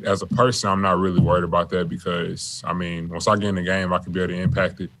 But as a person, I'm not really worried about that because, once I get in the game, I can be able to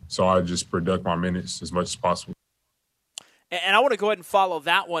impact it. So I just product my minutes as much as possible. And I want to go ahead and follow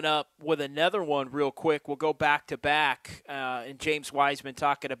that one up with another one real quick. We'll go back to back, and James Wiseman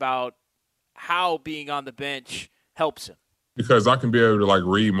talking about how being on the bench helps him. Because I can be able to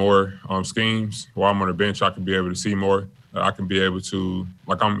read more schemes while I'm on the bench. I can be able to see more. I can be able to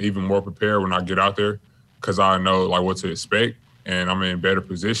I'm even more prepared when I get out there because I know what to expect. And I'm in better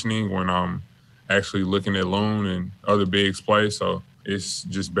positioning when I'm actually looking at Loon and other bigs play. So it's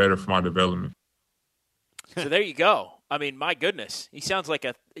just better for my development. So there you go. My goodness, he sounds like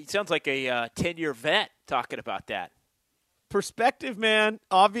a 10-year vet talking about that. Perspective, man.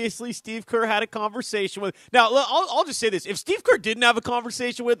 Obviously, Steve Kerr had a conversation with. Now, I'll just say this: if Steve Kerr didn't have a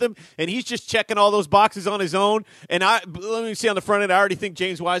conversation with him, and he's just checking all those boxes on his own, and let me see on the front end, I already think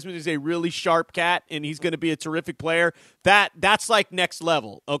James Wiseman is a really sharp cat, and he's going to be a terrific player. That's next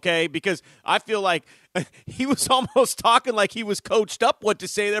level, okay? Because I feel like he was almost talking like he was coached up what to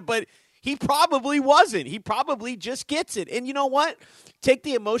say there, but he probably wasn't. He probably just gets it. And you know what? Take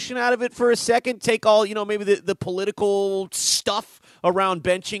the emotion out of it for a second. Take all, maybe the political stuff around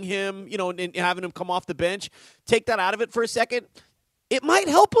benching him, and having him come off the bench. Take that out of it for a second. It might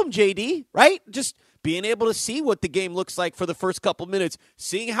help him, JD, right? Just being able to see what the game looks like for the first couple minutes,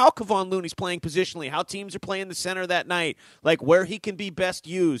 seeing how Kevon Looney's playing positionally, how teams are playing the center that night, where he can be best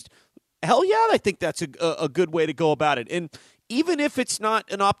used. Hell yeah, I think that's a good way to go about it. And even if it's not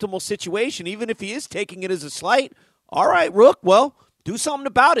an optimal situation, even if he is taking it as a slight, all right, Rook, well, do something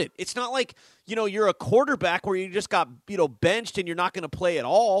about it. It's not like, you're a quarterback where you just got, benched and you're not going to play at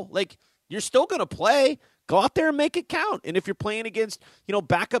all. You're still going to play. Go out there and make it count. And if you're playing against,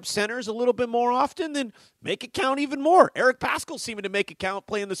 backup centers a little bit more often, then make it count even more. Eric Paschal's seeming to make it count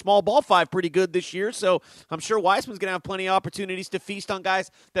playing the small ball 5 pretty good this year. So I'm sure Wiseman's going to have plenty of opportunities to feast on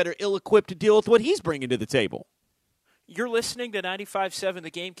guys that are ill-equipped to deal with what he's bringing to the table. You're listening to 95.7 The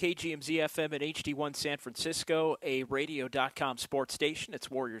Game, KGMZ FM and HD1 San Francisco, a radio.com sports station. It's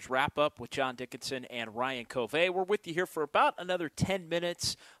Warriors Wrap-Up with John Dickinson and Ryan Covey. We're with you here for about another 10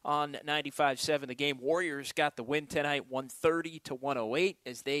 minutes on 95.7 The Game. Warriors got the win tonight, 130-108,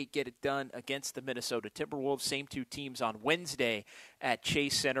 as they get it done against the Minnesota Timberwolves. Same two teams on Wednesday at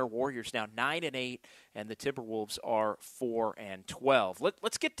Chase Center. Warriors now 9-8, and the Timberwolves are 4-12.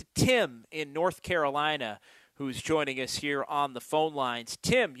 Let's get to Tim in North Carolina, who's joining us here on the phone lines.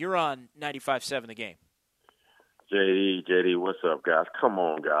 Tim, you're on 95.7 The Game. JD, what's up, guys? Come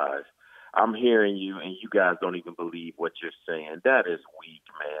on, guys. I'm hearing you, and you guys don't even believe what you're saying. That is weak,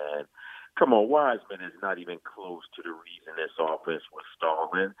 man. Come on, Wiseman is not even close to the reason this offense was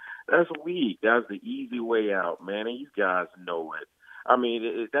stalling. That's weak. That's the easy way out, man, and you guys know it. I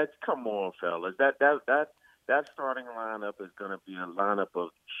mean, that's come on, fellas. That starting lineup is going to be a lineup of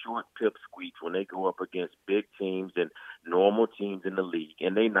short pipsqueaks when they go up against big teams and normal teams in the league,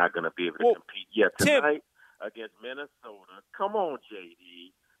 and they're not going to be able to compete yet tonight against Minnesota. Come on,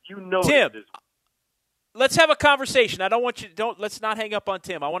 JD. You know Tim, let's have a conversation. I don't want you – let's not hang up on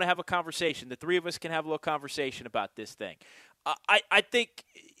Tim. I want to have a conversation. The three of us can have a little conversation about this thing. I think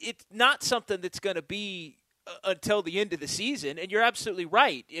it's not something that's going to be until the end of the season, and you're absolutely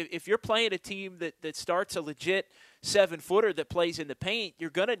right. If you're playing a team that starts a legit 7-footer that plays in the paint, you're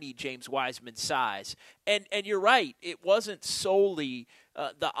going to need James Wiseman's size. And you're right. It wasn't solely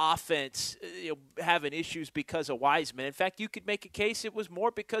the offense having issues because of Wiseman. In fact, you could make a case it was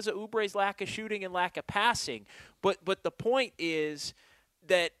more because of Oubre's lack of shooting and lack of passing. But the point is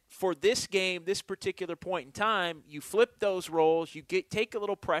that for this game, this particular point in time, you flip those roles, you take a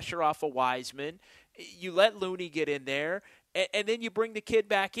little pressure off of Wiseman, you let Looney get in there, and then you bring the kid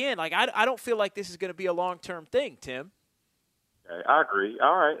back in. Like I don't feel like this is going to be a long-term thing, Tim. I agree.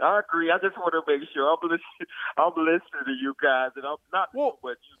 All right, I agree. I just want to make sure I'm listening to you guys, and I'm not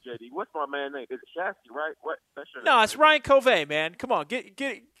but you, JD. What's my man name? It's Shasky, right? What? No, it's Ryan Covey, man. Come on,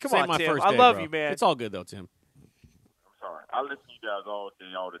 come on, Tim. I love you, man. It's all good though, Tim. Sorry, I listen to you guys all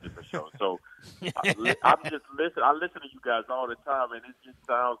day, all the different shows. So I'm just listening. I listen to you guys all the time, and it just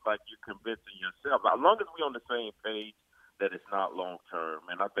sounds like you're convincing yourself. As long as we're on the same page that it's not long term,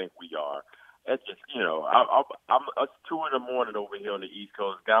 and I think we are. It's just it's 2 a.m. over here on the East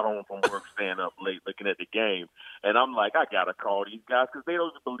Coast. Got home from work, staying up late, looking at the game, and I'm like, I gotta call these guys because they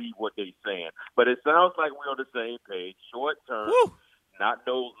don't even believe what they're saying. But it sounds like we're on the same page. Short term. Woo! Not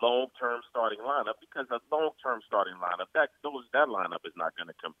no long-term starting lineup, because a long-term starting lineup, that lineup is not going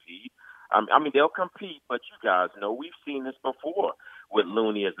to compete. I mean, they'll compete, but you guys know we've seen this before with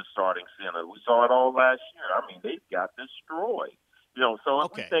Looney as the starting center. We saw it all last year. I mean, they got destroyed. So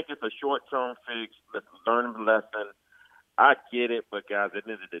if we think it's a short-term fix, learning lesson, I get it, but guys, at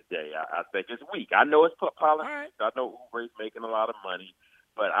the end of the day, I think it's weak. I know it's politics. Right. I know Oubre's making a lot of money.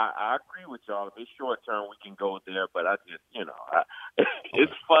 But I agree with y'all. If it's short term, we can go there. But I just,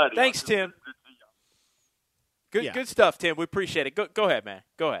 it's funny. Thanks, Tim. Good stuff, Tim. We appreciate it. Go ahead, man.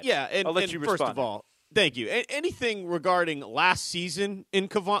 Go ahead. Yeah, and I'll let you respond. First of all, thank you. Anything regarding last season in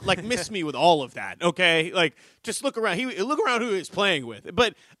Cavant, miss me with all of that, okay? Just look around. Look around who he's playing with.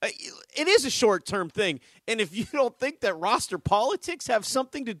 But it is a short-term thing. And if you don't think that roster politics have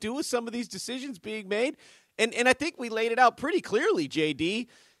something to do with some of these decisions being made, and I think we laid it out pretty clearly, JD,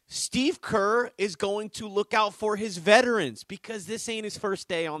 Steve Kerr is going to look out for his veterans because this ain't his first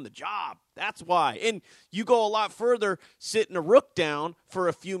day on the job. That's why. And you go a lot further, sitting a rook down for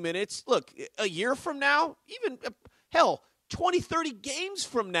a few minutes. Look, a year from now, even, 20, 30 games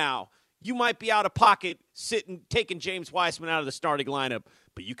from now, you might be out of pocket taking James Wiseman out of the starting lineup.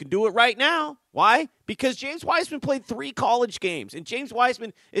 But you can do it right now. Why? Because James Wiseman played 3 college games, and James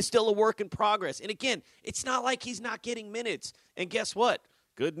Wiseman is still a work in progress. And again, it's not like he's not getting minutes. And guess what?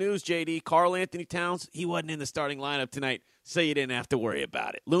 Good news, JD. Karl Anthony Towns, he wasn't in the starting lineup tonight, so you didn't have to worry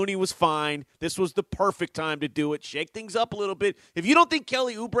about it. Looney was fine. This was the perfect time to do it. Shake things up a little bit. If you don't think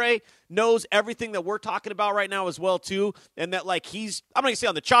Kelly Oubre knows everything that we're talking about right now as well, too, and that, he's, I'm not going to say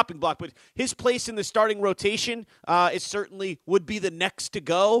on the chopping block, but his place in the starting rotation is certainly would be the next to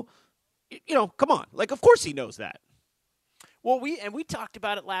go, come on. Of course he knows that. Well, we talked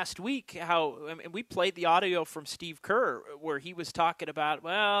about it last week, and we played the audio from Steve Kerr where he was talking about,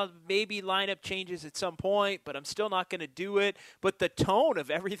 maybe lineup changes at some point, but I'm still not going to do it. But the tone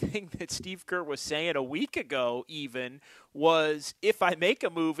of everything that Steve Kerr was saying a week ago even was, if I make a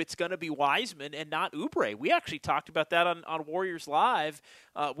move, it's going to be Wiseman and not Oubre. We actually talked about that on Warriors Live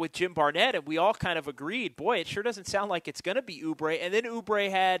with Jim Barnett, and we all kind of agreed, boy, it sure doesn't sound like it's going to be Oubre. And then Oubre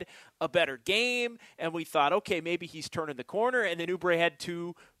had a better game, and we thought, okay, maybe he's turning the corner. And then Oubre had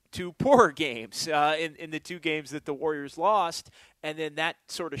two poorer games in the 2 games that the Warriors lost. And then that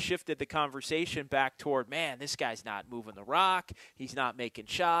sort of shifted the conversation back toward, man, this guy's not moving the rock. He's not making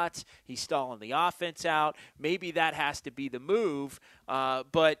shots. He's stalling the offense out. Maybe that has to be the move.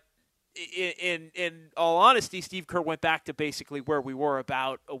 But in all honesty, Steve Kerr went back to basically where we were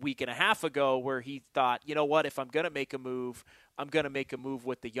about a week and a half ago, where he thought, you know what, if I'm going to make a move, I'm going to make a move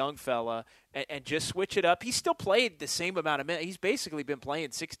with the young fella and just switch it up. He still played the same amount of minutes. He's basically been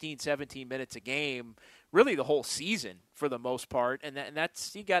playing 16, 17 minutes a game, really the whole season for the most part, and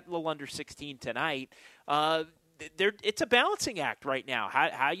that's he got a little under 16 tonight. It's a balancing act right now,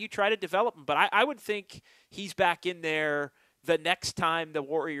 how you try to develop him. But I would think he's back in there the next time the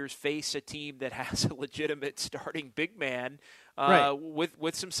Warriors face a team that has a legitimate starting big man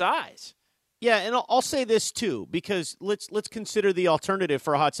with some size. Yeah, and I'll say this too, because let's consider the alternative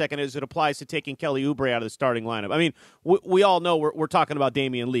for a hot second as it applies to taking Kelly Oubre out of the starting lineup. I mean, we all know we're talking about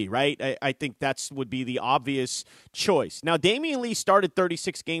Damian Lee, right? I think would be the obvious choice. Now, Damian Lee started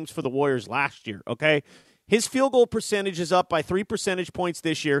 36 games for the Warriors last year, okay? His field goal percentage is up by 3 percentage points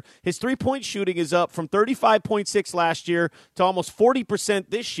this year. His three-point shooting is up from 35.6 last year to almost 40%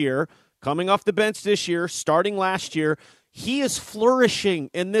 this year, coming off the bench this year, starting last year. He is flourishing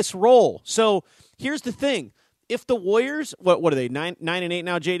in this role. So here's the thing. If the Warriors, what are they, 9-8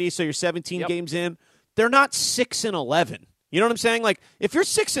 now, JD, so you're 17 games in, they're not 6-11. You know what I'm saying? Like, if you're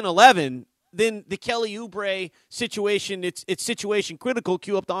 6-11, then the Kelly Oubre situation, it's situation critical.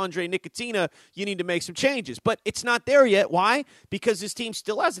 Cue up to Andre Nickatina. You need to make some changes. But it's not there yet. Why? Because this team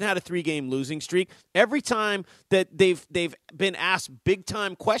still hasn't had a 3-game losing streak. Every time that they've been asked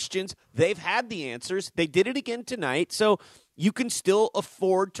big-time questions, they've had the answers. They did it again tonight. So you can still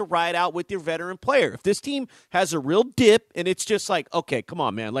afford to ride out with your veteran player. If this team has a real dip and it's just like, okay, come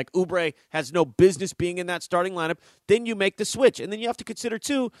on, man, like Oubre has no business being in that starting lineup, then you make the switch. And then you have to consider,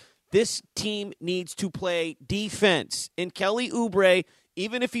 too, this team needs to play defense. And Kelly Oubre,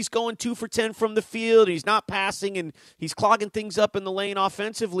 even if he's going 2 for 10 from the field, he's not passing and he's clogging things up in the lane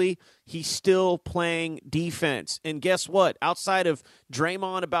offensively, he's still playing defense. And guess what? Outside of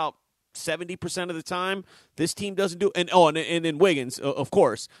Draymond about 70% of the time, this team doesn't do – and then Wiggins, of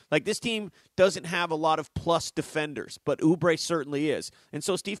course. Like, this team doesn't have a lot of plus defenders, but Oubre certainly is. And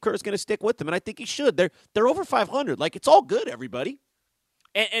so Steve Kerr is going to stick with them, and I think he should. They're over 500. Like, it's all good, everybody.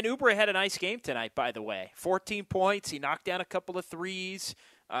 And Oubre had a nice game tonight, by the way. 14 points. He knocked down a couple of threes.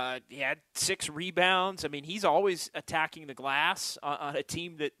 He had 6 rebounds. I mean, he's always attacking the glass on a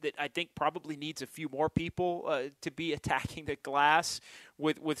team that I think probably needs a few more people to be attacking the glass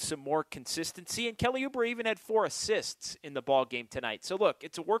with some more consistency. And Kelly Oubre even had 4 assists in the ball game tonight. So, look,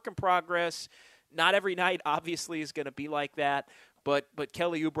 it's a work in progress. Not every night, obviously, is going to be like that. But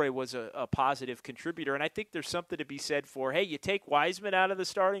Kelly Oubre was a positive contributor, and I think there's something to be said for, hey, you take Wiseman out of the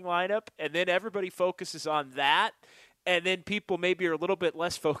starting lineup, and then everybody focuses on that, and then people maybe are a little bit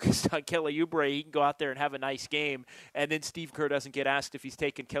less focused on Kelly Oubre. He can go out there and have a nice game, and then Steve Kerr doesn't get asked if he's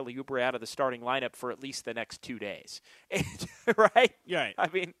taking Kelly Oubre out of the starting lineup for at least the next 2 days. Right? Right. I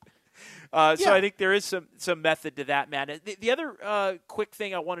mean, so I think there is some method to that, man. The other quick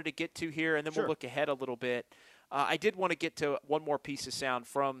thing I wanted to get to here, and then we'll look ahead a little bit. I did want to get to one more piece of sound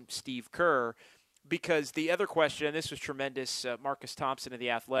from Steve Kerr, because the other question, and this was tremendous, Marcus Thompson of The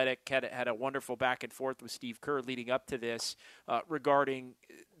Athletic had a wonderful back and forth with Steve Kerr leading up to this regarding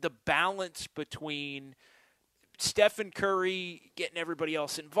the balance between Stephen Curry getting everybody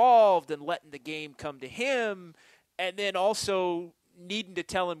else involved and letting the game come to him, and then also needing to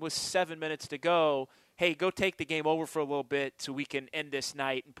tell him with 7 minutes to go, hey, go take the game over for a little bit so we can end this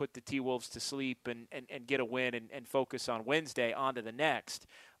night and put the T-Wolves to sleep and get a win and focus on Wednesday on to the next.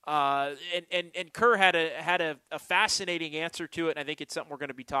 And Kerr had a fascinating answer to it, and I think it's something we're going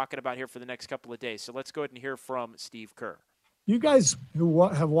to be talking about here for the next couple of days. So let's go ahead and hear from Steve Kerr. You guys who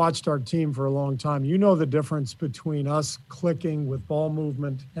have watched our team for a long time, you know the difference between us clicking with ball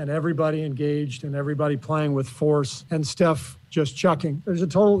movement and everybody engaged and everybody playing with force and Steph just chucking. There's a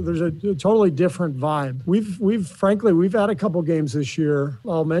totally different vibe. We've had a couple games this year.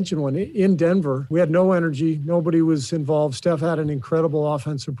 I'll mention one in Denver. We had no energy. Nobody was involved. Steph had an incredible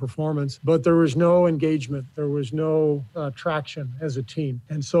offensive performance, but there was no engagement. There was no traction as a team.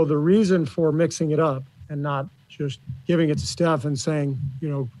 And so the reason for mixing it up and not just giving it to Steph and saying,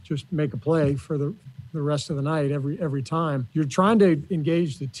 just make a play for the rest of the night every time. You're trying to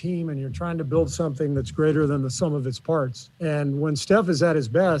engage the team and you're trying to build something that's greater than the sum of its parts. And when Steph is at his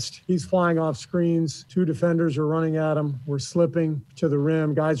best, he's flying off screens. 2 defenders are running at him. We're slipping to the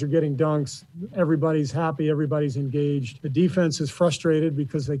rim. Guys are getting dunks. Everybody's happy. Everybody's engaged. The defense is frustrated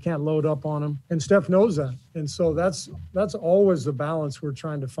because they can't load up on him. And Steph knows that. And so that's always the balance we're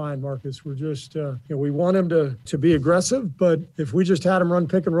trying to find, Marcus. We're just, we want him to be aggressive, but if we just had him run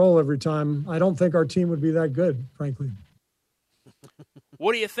pick and roll every time, I don't think our team would be that good, frankly.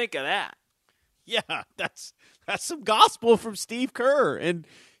 What do you think of that? Yeah, that's some gospel from Steve Kerr. And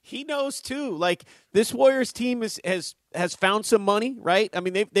he knows too. Like, this Warriors team has found some money, right? I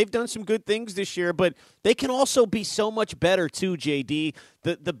mean, they've done some good things this year, but they can also be so much better too, JD.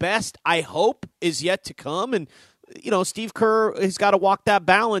 The best, I hope, is yet to come, and Steve Kerr has got to walk that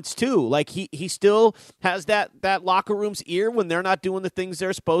balance too. Like, he still has that locker room's ear when they're not doing the things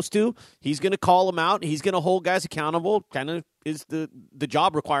they're supposed to. He's going to call them out. He's going to hold guys accountable. Kind of is the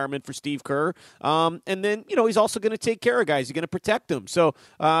job requirement for Steve Kerr. And then, he's also going to take care of guys. He's going to protect them. So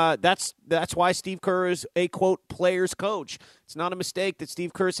that's why Steve Kerr is a, quote, player's coach. It's not a mistake that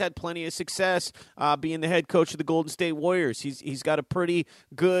Steve Kerr's had plenty of success being the head coach of the Golden State Warriors. He's got a pretty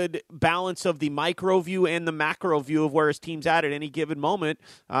good balance of the micro view and the macro view of where his team's at any given moment,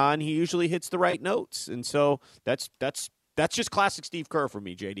 and he usually hits the right notes. And so that's just classic Steve Kerr for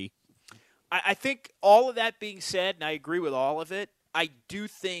me, JD. I think all of that being said, and I agree with all of it, I do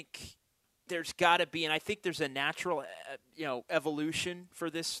think there's got to be, and I think there's a natural evolution for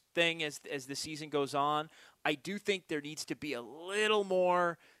this thing as the season goes on. I do think there needs to be a little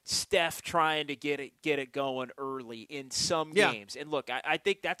more Steph trying to get it going early in some games. And look, I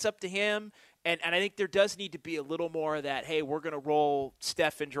think that's up to him. And I think there does need to be a little more of that, hey, we're going to roll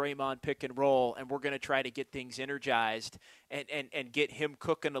Steph and Draymond pick and roll, and we're going to try to get things energized and get him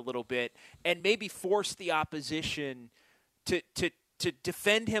cooking a little bit, and maybe force the opposition to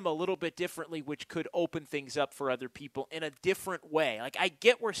defend him a little bit differently, which could open things up for other people in a different way. Like, I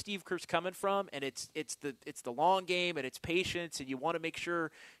get where Steve Kerr's coming from, and it's the long game, and it's patience, and you want to make sure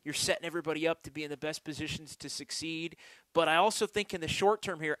you're setting everybody up to be in the best positions to succeed. But I also think in the short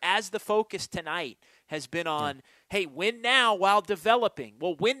term here, as the focus tonight has been on, hey, win now while developing.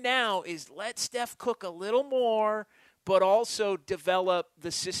 Well, win now is let Steph cook a little more, but also develop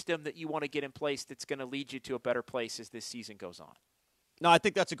the system that you want to get in place that's going to lead you to a better place as this season goes on. No, I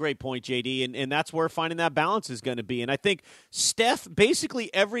think that's a great point, JD, and that's where finding that balance is going to be. And I think Steph,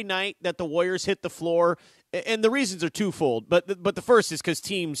 basically every night that the Warriors hit the floor, and the reasons are twofold, but the first is because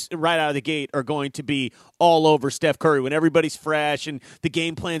teams right out of the gate are going to be all over Steph Curry when everybody's fresh and the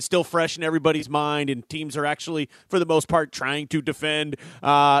game plan's still fresh in everybody's mind, and teams are actually, for the most part, trying to defend.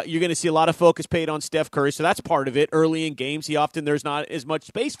 You're going to see a lot of focus paid on Steph Curry, so that's part of it. Early in games, there's not as much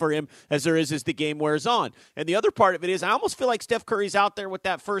space for him as there is as the game wears on. And the other part of it is I almost feel like Steph Curry's out there with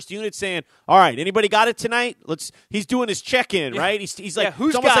that first unit saying, all right, anybody got it tonight? He's doing his check-in, right? He's like, who's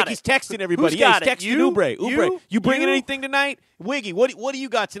it's almost got like it? he's texting everybody. Who's got he's it? texting Oubre. You bringing You? anything tonight? Wiggy, what do you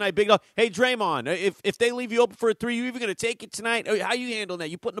got tonight, big dog? Hey, Draymond, if they leave you open for a three, you even going to take it tonight? How you handling that?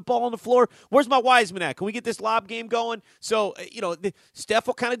 You putting the ball on the floor? Where's my Wiseman at? Can we get this lob game going? So, Steph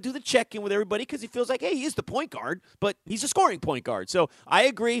will kind of do the check-in with everybody because he feels like, hey, he is the point guard, but he's a scoring point guard. So I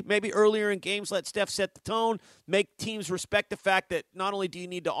agree. Maybe earlier in games, let Steph set the tone, make teams respect the fact that not only do you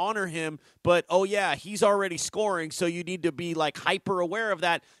need to honor him, but, oh, yeah, he's already scoring, so you need to be, like, hyper-aware of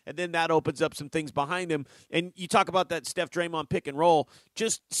that, and then that opens up some things behind him. And you talk about that Steph-Draymond pick and roll.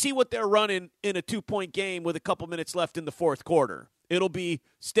 Just see what they're running in a 2-point game with a couple minutes left in the fourth quarter. It'll be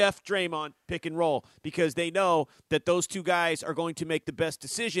Steph, Draymond, pick and roll, because they know that those two guys are going to make the best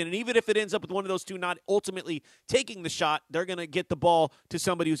decision. And even if it ends up with one of those two not ultimately taking the shot, they're going to get the ball to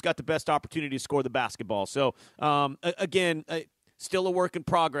somebody who's got the best opportunity to score the basketball. So, again, still a work in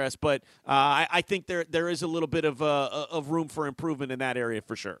progress, but I think there is a little bit of room for improvement in that area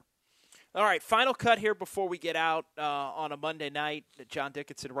for sure. All right, final cut here before we get out on a Monday night. John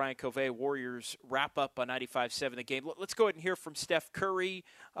Dickinson, Ryan Covey, Warriors wrap up on 95-7 the game. Let's go ahead and hear from Steph Curry.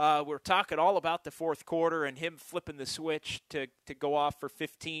 We're talking all about the fourth quarter and him flipping the switch to go off for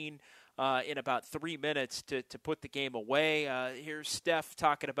 15 in about 3 minutes to put the game away. Here's Steph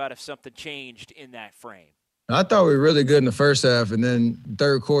talking about if something changed in that frame. I thought we were really good in the first half, and then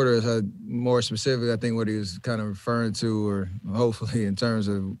third quarter, more specifically, I think what he was kind of referring to, or hopefully in terms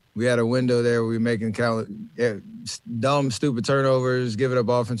of we had a window there where we were making dumb, stupid turnovers, giving up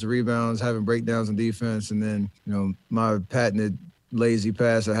offensive rebounds, having breakdowns in defense, and then, my patented lazy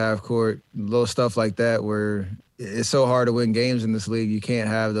pass at half court, little stuff like that where it's so hard to win games in this league. You can't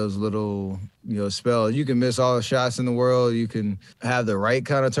have those little, spells. You can miss all the shots in the world. You can have the right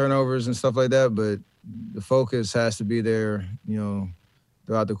kind of turnovers and stuff like that, but the focus has to be there,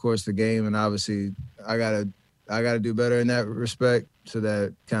 throughout the course of the game. And obviously I gotta do better in that respect, so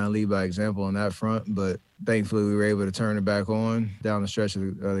that kind of lead by example on that front. But thankfully we were able to turn it back on down the stretch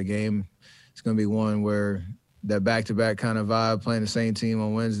of the game. It's going to be one where that back-to-back kind of vibe, playing the same team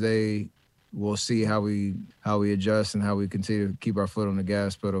on Wednesday, we'll see how we adjust and how we continue to keep our foot on the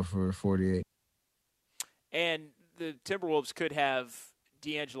gas pedal for 48. And the Timberwolves could have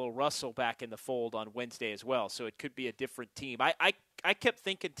D'Angelo Russell back in the fold on Wednesday as well, so it could be a different team. I I kept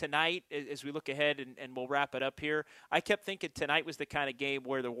thinking tonight, as we look ahead, and we'll wrap it up here, I kept thinking tonight was the kind of game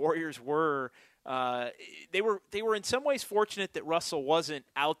where the Warriors were they were in some ways fortunate that Russell wasn't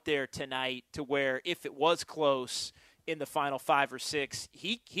out there tonight, to where if it was close in the final 5 or 6,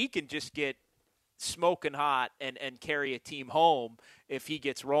 he can just get smoking hot and carry a team home if he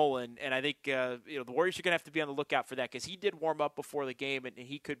gets rolling. And I think the Warriors are going to have to be on the lookout for that, because he did warm up before the game, and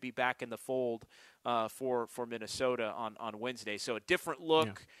he could be back in the fold for Minnesota on Wednesday. So a different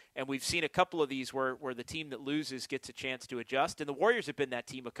look, and we've seen a couple of these where the team that loses gets a chance to adjust, and the Warriors have been that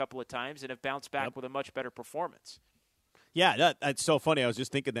team a couple of times and have bounced back with a much better performance. Yeah, that's so funny. I was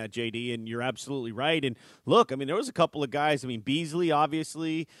just thinking that, JD, and you're absolutely right. And look, I mean, there was a couple of guys. I mean, Beasley,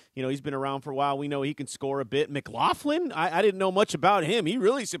 obviously, he's been around for a while. We know he can score a bit. McLaughlin, I didn't know much about him. He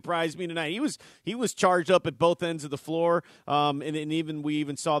really surprised me tonight. He was charged up at both ends of the floor. And we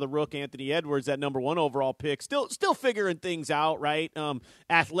even saw the rook, Anthony Edwards, that number 1 overall pick, still figuring things out, right?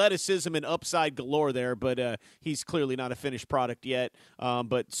 Athleticism and upside galore there, but he's clearly not a finished product yet.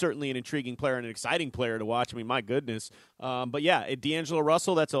 But certainly an intriguing player and an exciting player to watch. I mean, my goodness. But yeah, D'Angelo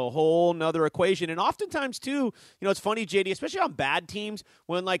Russell, that's a whole nother equation. And oftentimes too, it's funny, JD, especially on bad teams,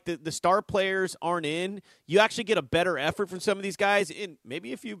 when like the star players aren't in, you actually get a better effort from some of these guys. And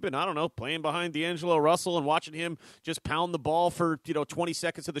maybe if you've been, playing behind D'Angelo Russell and watching him just pound the ball for, 20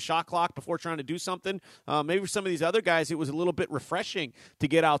 seconds of the shot clock before trying to do something, maybe for some of these other guys, it was a little bit refreshing to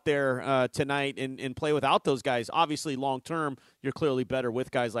get out there tonight and play without those guys. Obviously, long term, you're clearly better with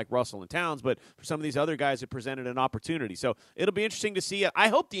guys like Russell and Towns, but for some of these other guys, it presented an opportunity. So it'll be interesting to see. I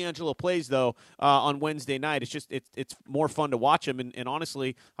hope D'Angelo plays, though, on Wednesday night. It's just it's more fun to watch him. And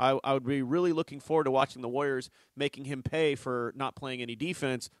honestly, I would be really looking forward to watching the Warriors making him pay for not playing any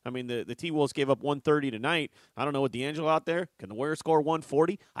defense. I mean, the T-Wolves gave up 130 tonight. I don't know what D'Angelo out there. Can the Warriors score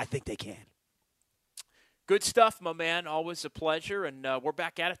 140? I think they can. Good stuff, my man. Always a pleasure. And we're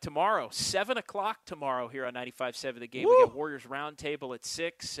back at it tomorrow, 7 o'clock tomorrow here on 95.7 The Game. Woo! We got Warriors Roundtable at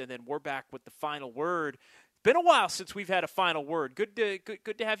 6, and then we're back with the final word. Been a while since we've had a final word. Good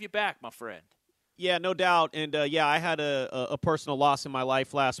to have you back, my friend. Yeah, no doubt. And, I had a personal loss in my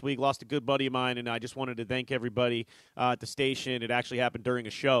life last week. Lost a good buddy of mine, and I just wanted to thank everybody at the station. It actually happened during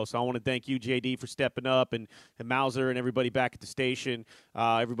a show, so I want to thank you, JD, for stepping up, and Mauser and everybody back at the station.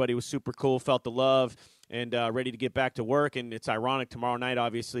 Everybody was super cool, felt the love, and ready to get back to work. And it's ironic, tomorrow night,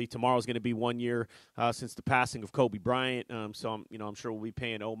 obviously, tomorrow's going to be 1 year since the passing of Kobe Bryant. So I'm sure we'll be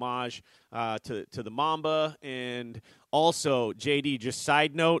paying homage to the Mamba. And also, JD, just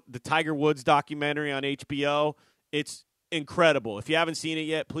side note, the Tiger Woods documentary on HBO, it's incredible. If you haven't seen it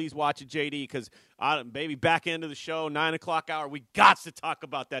yet, please watch it, JD, because baby, back end of the show, 9 o'clock hour, we got to talk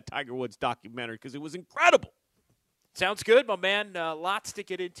about that Tiger Woods documentary because it was incredible. Sounds good, my man. Lots to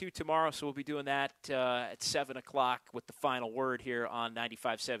get into tomorrow, so we'll be doing that at 7 o'clock with the final word here on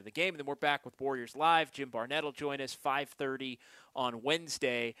 95.7 The Game. And then we're back with Warriors Live. Jim Barnett will join us 5:30 on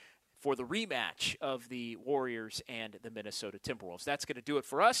Wednesday for the rematch of the Warriors and the Minnesota Timberwolves. That's going to do it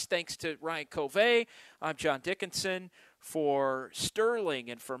for us. Thanks to Ryan Covey. I'm John Dickinson. For Sterling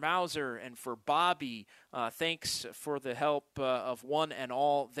and for Mauser and for Bobby, thanks for the help of one and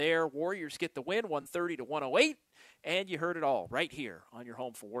all there. Warriors get the win, 130-108. And you heard it all right here on your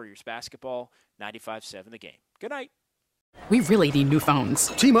home for Warriors basketball, 95.7 The Game. Good night. We really need new phones.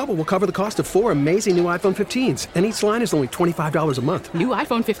 T-Mobile will cover the cost of 4 amazing new iPhone 15s, and each line is only $25 a month. New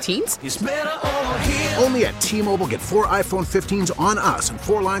iPhone 15s? It's better over here. Only at T-Mobile, get 4 iPhone 15s on us and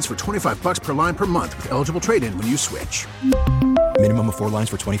 4 lines for $25 per line per month with eligible trade-in when you switch. Minimum of 4 lines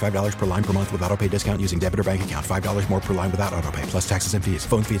for $25 per line per month with autopay discount using debit or bank account. $5 more per line without autopay, plus taxes and fees.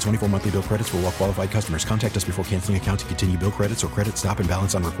 Phone fee at 24 monthly bill credits for well-qualified customers. Contact us before canceling account to continue bill credits or credit stop and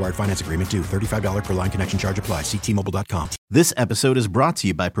balance on required finance agreement due. $35 per line connection charge applies. See T-Mobile.com. This episode is brought to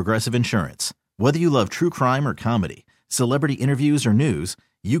you by Progressive Insurance. Whether you love true crime or comedy, celebrity interviews or news,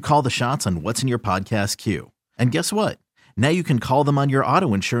 you call the shots on what's in your podcast queue. And guess what? Now you can call them on your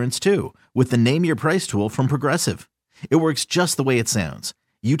auto insurance too with the Name Your Price tool from Progressive. It works just the way it sounds.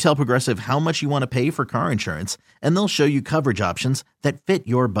 You tell Progressive how much you want to pay for car insurance, and they'll show you coverage options that fit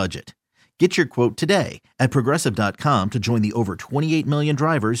your budget. Get your quote today at Progressive.com to join the over 28 million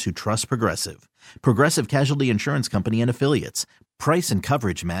drivers who trust Progressive. Progressive Casualty Insurance Company and Affiliates. Price and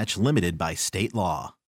coverage match limited by state law.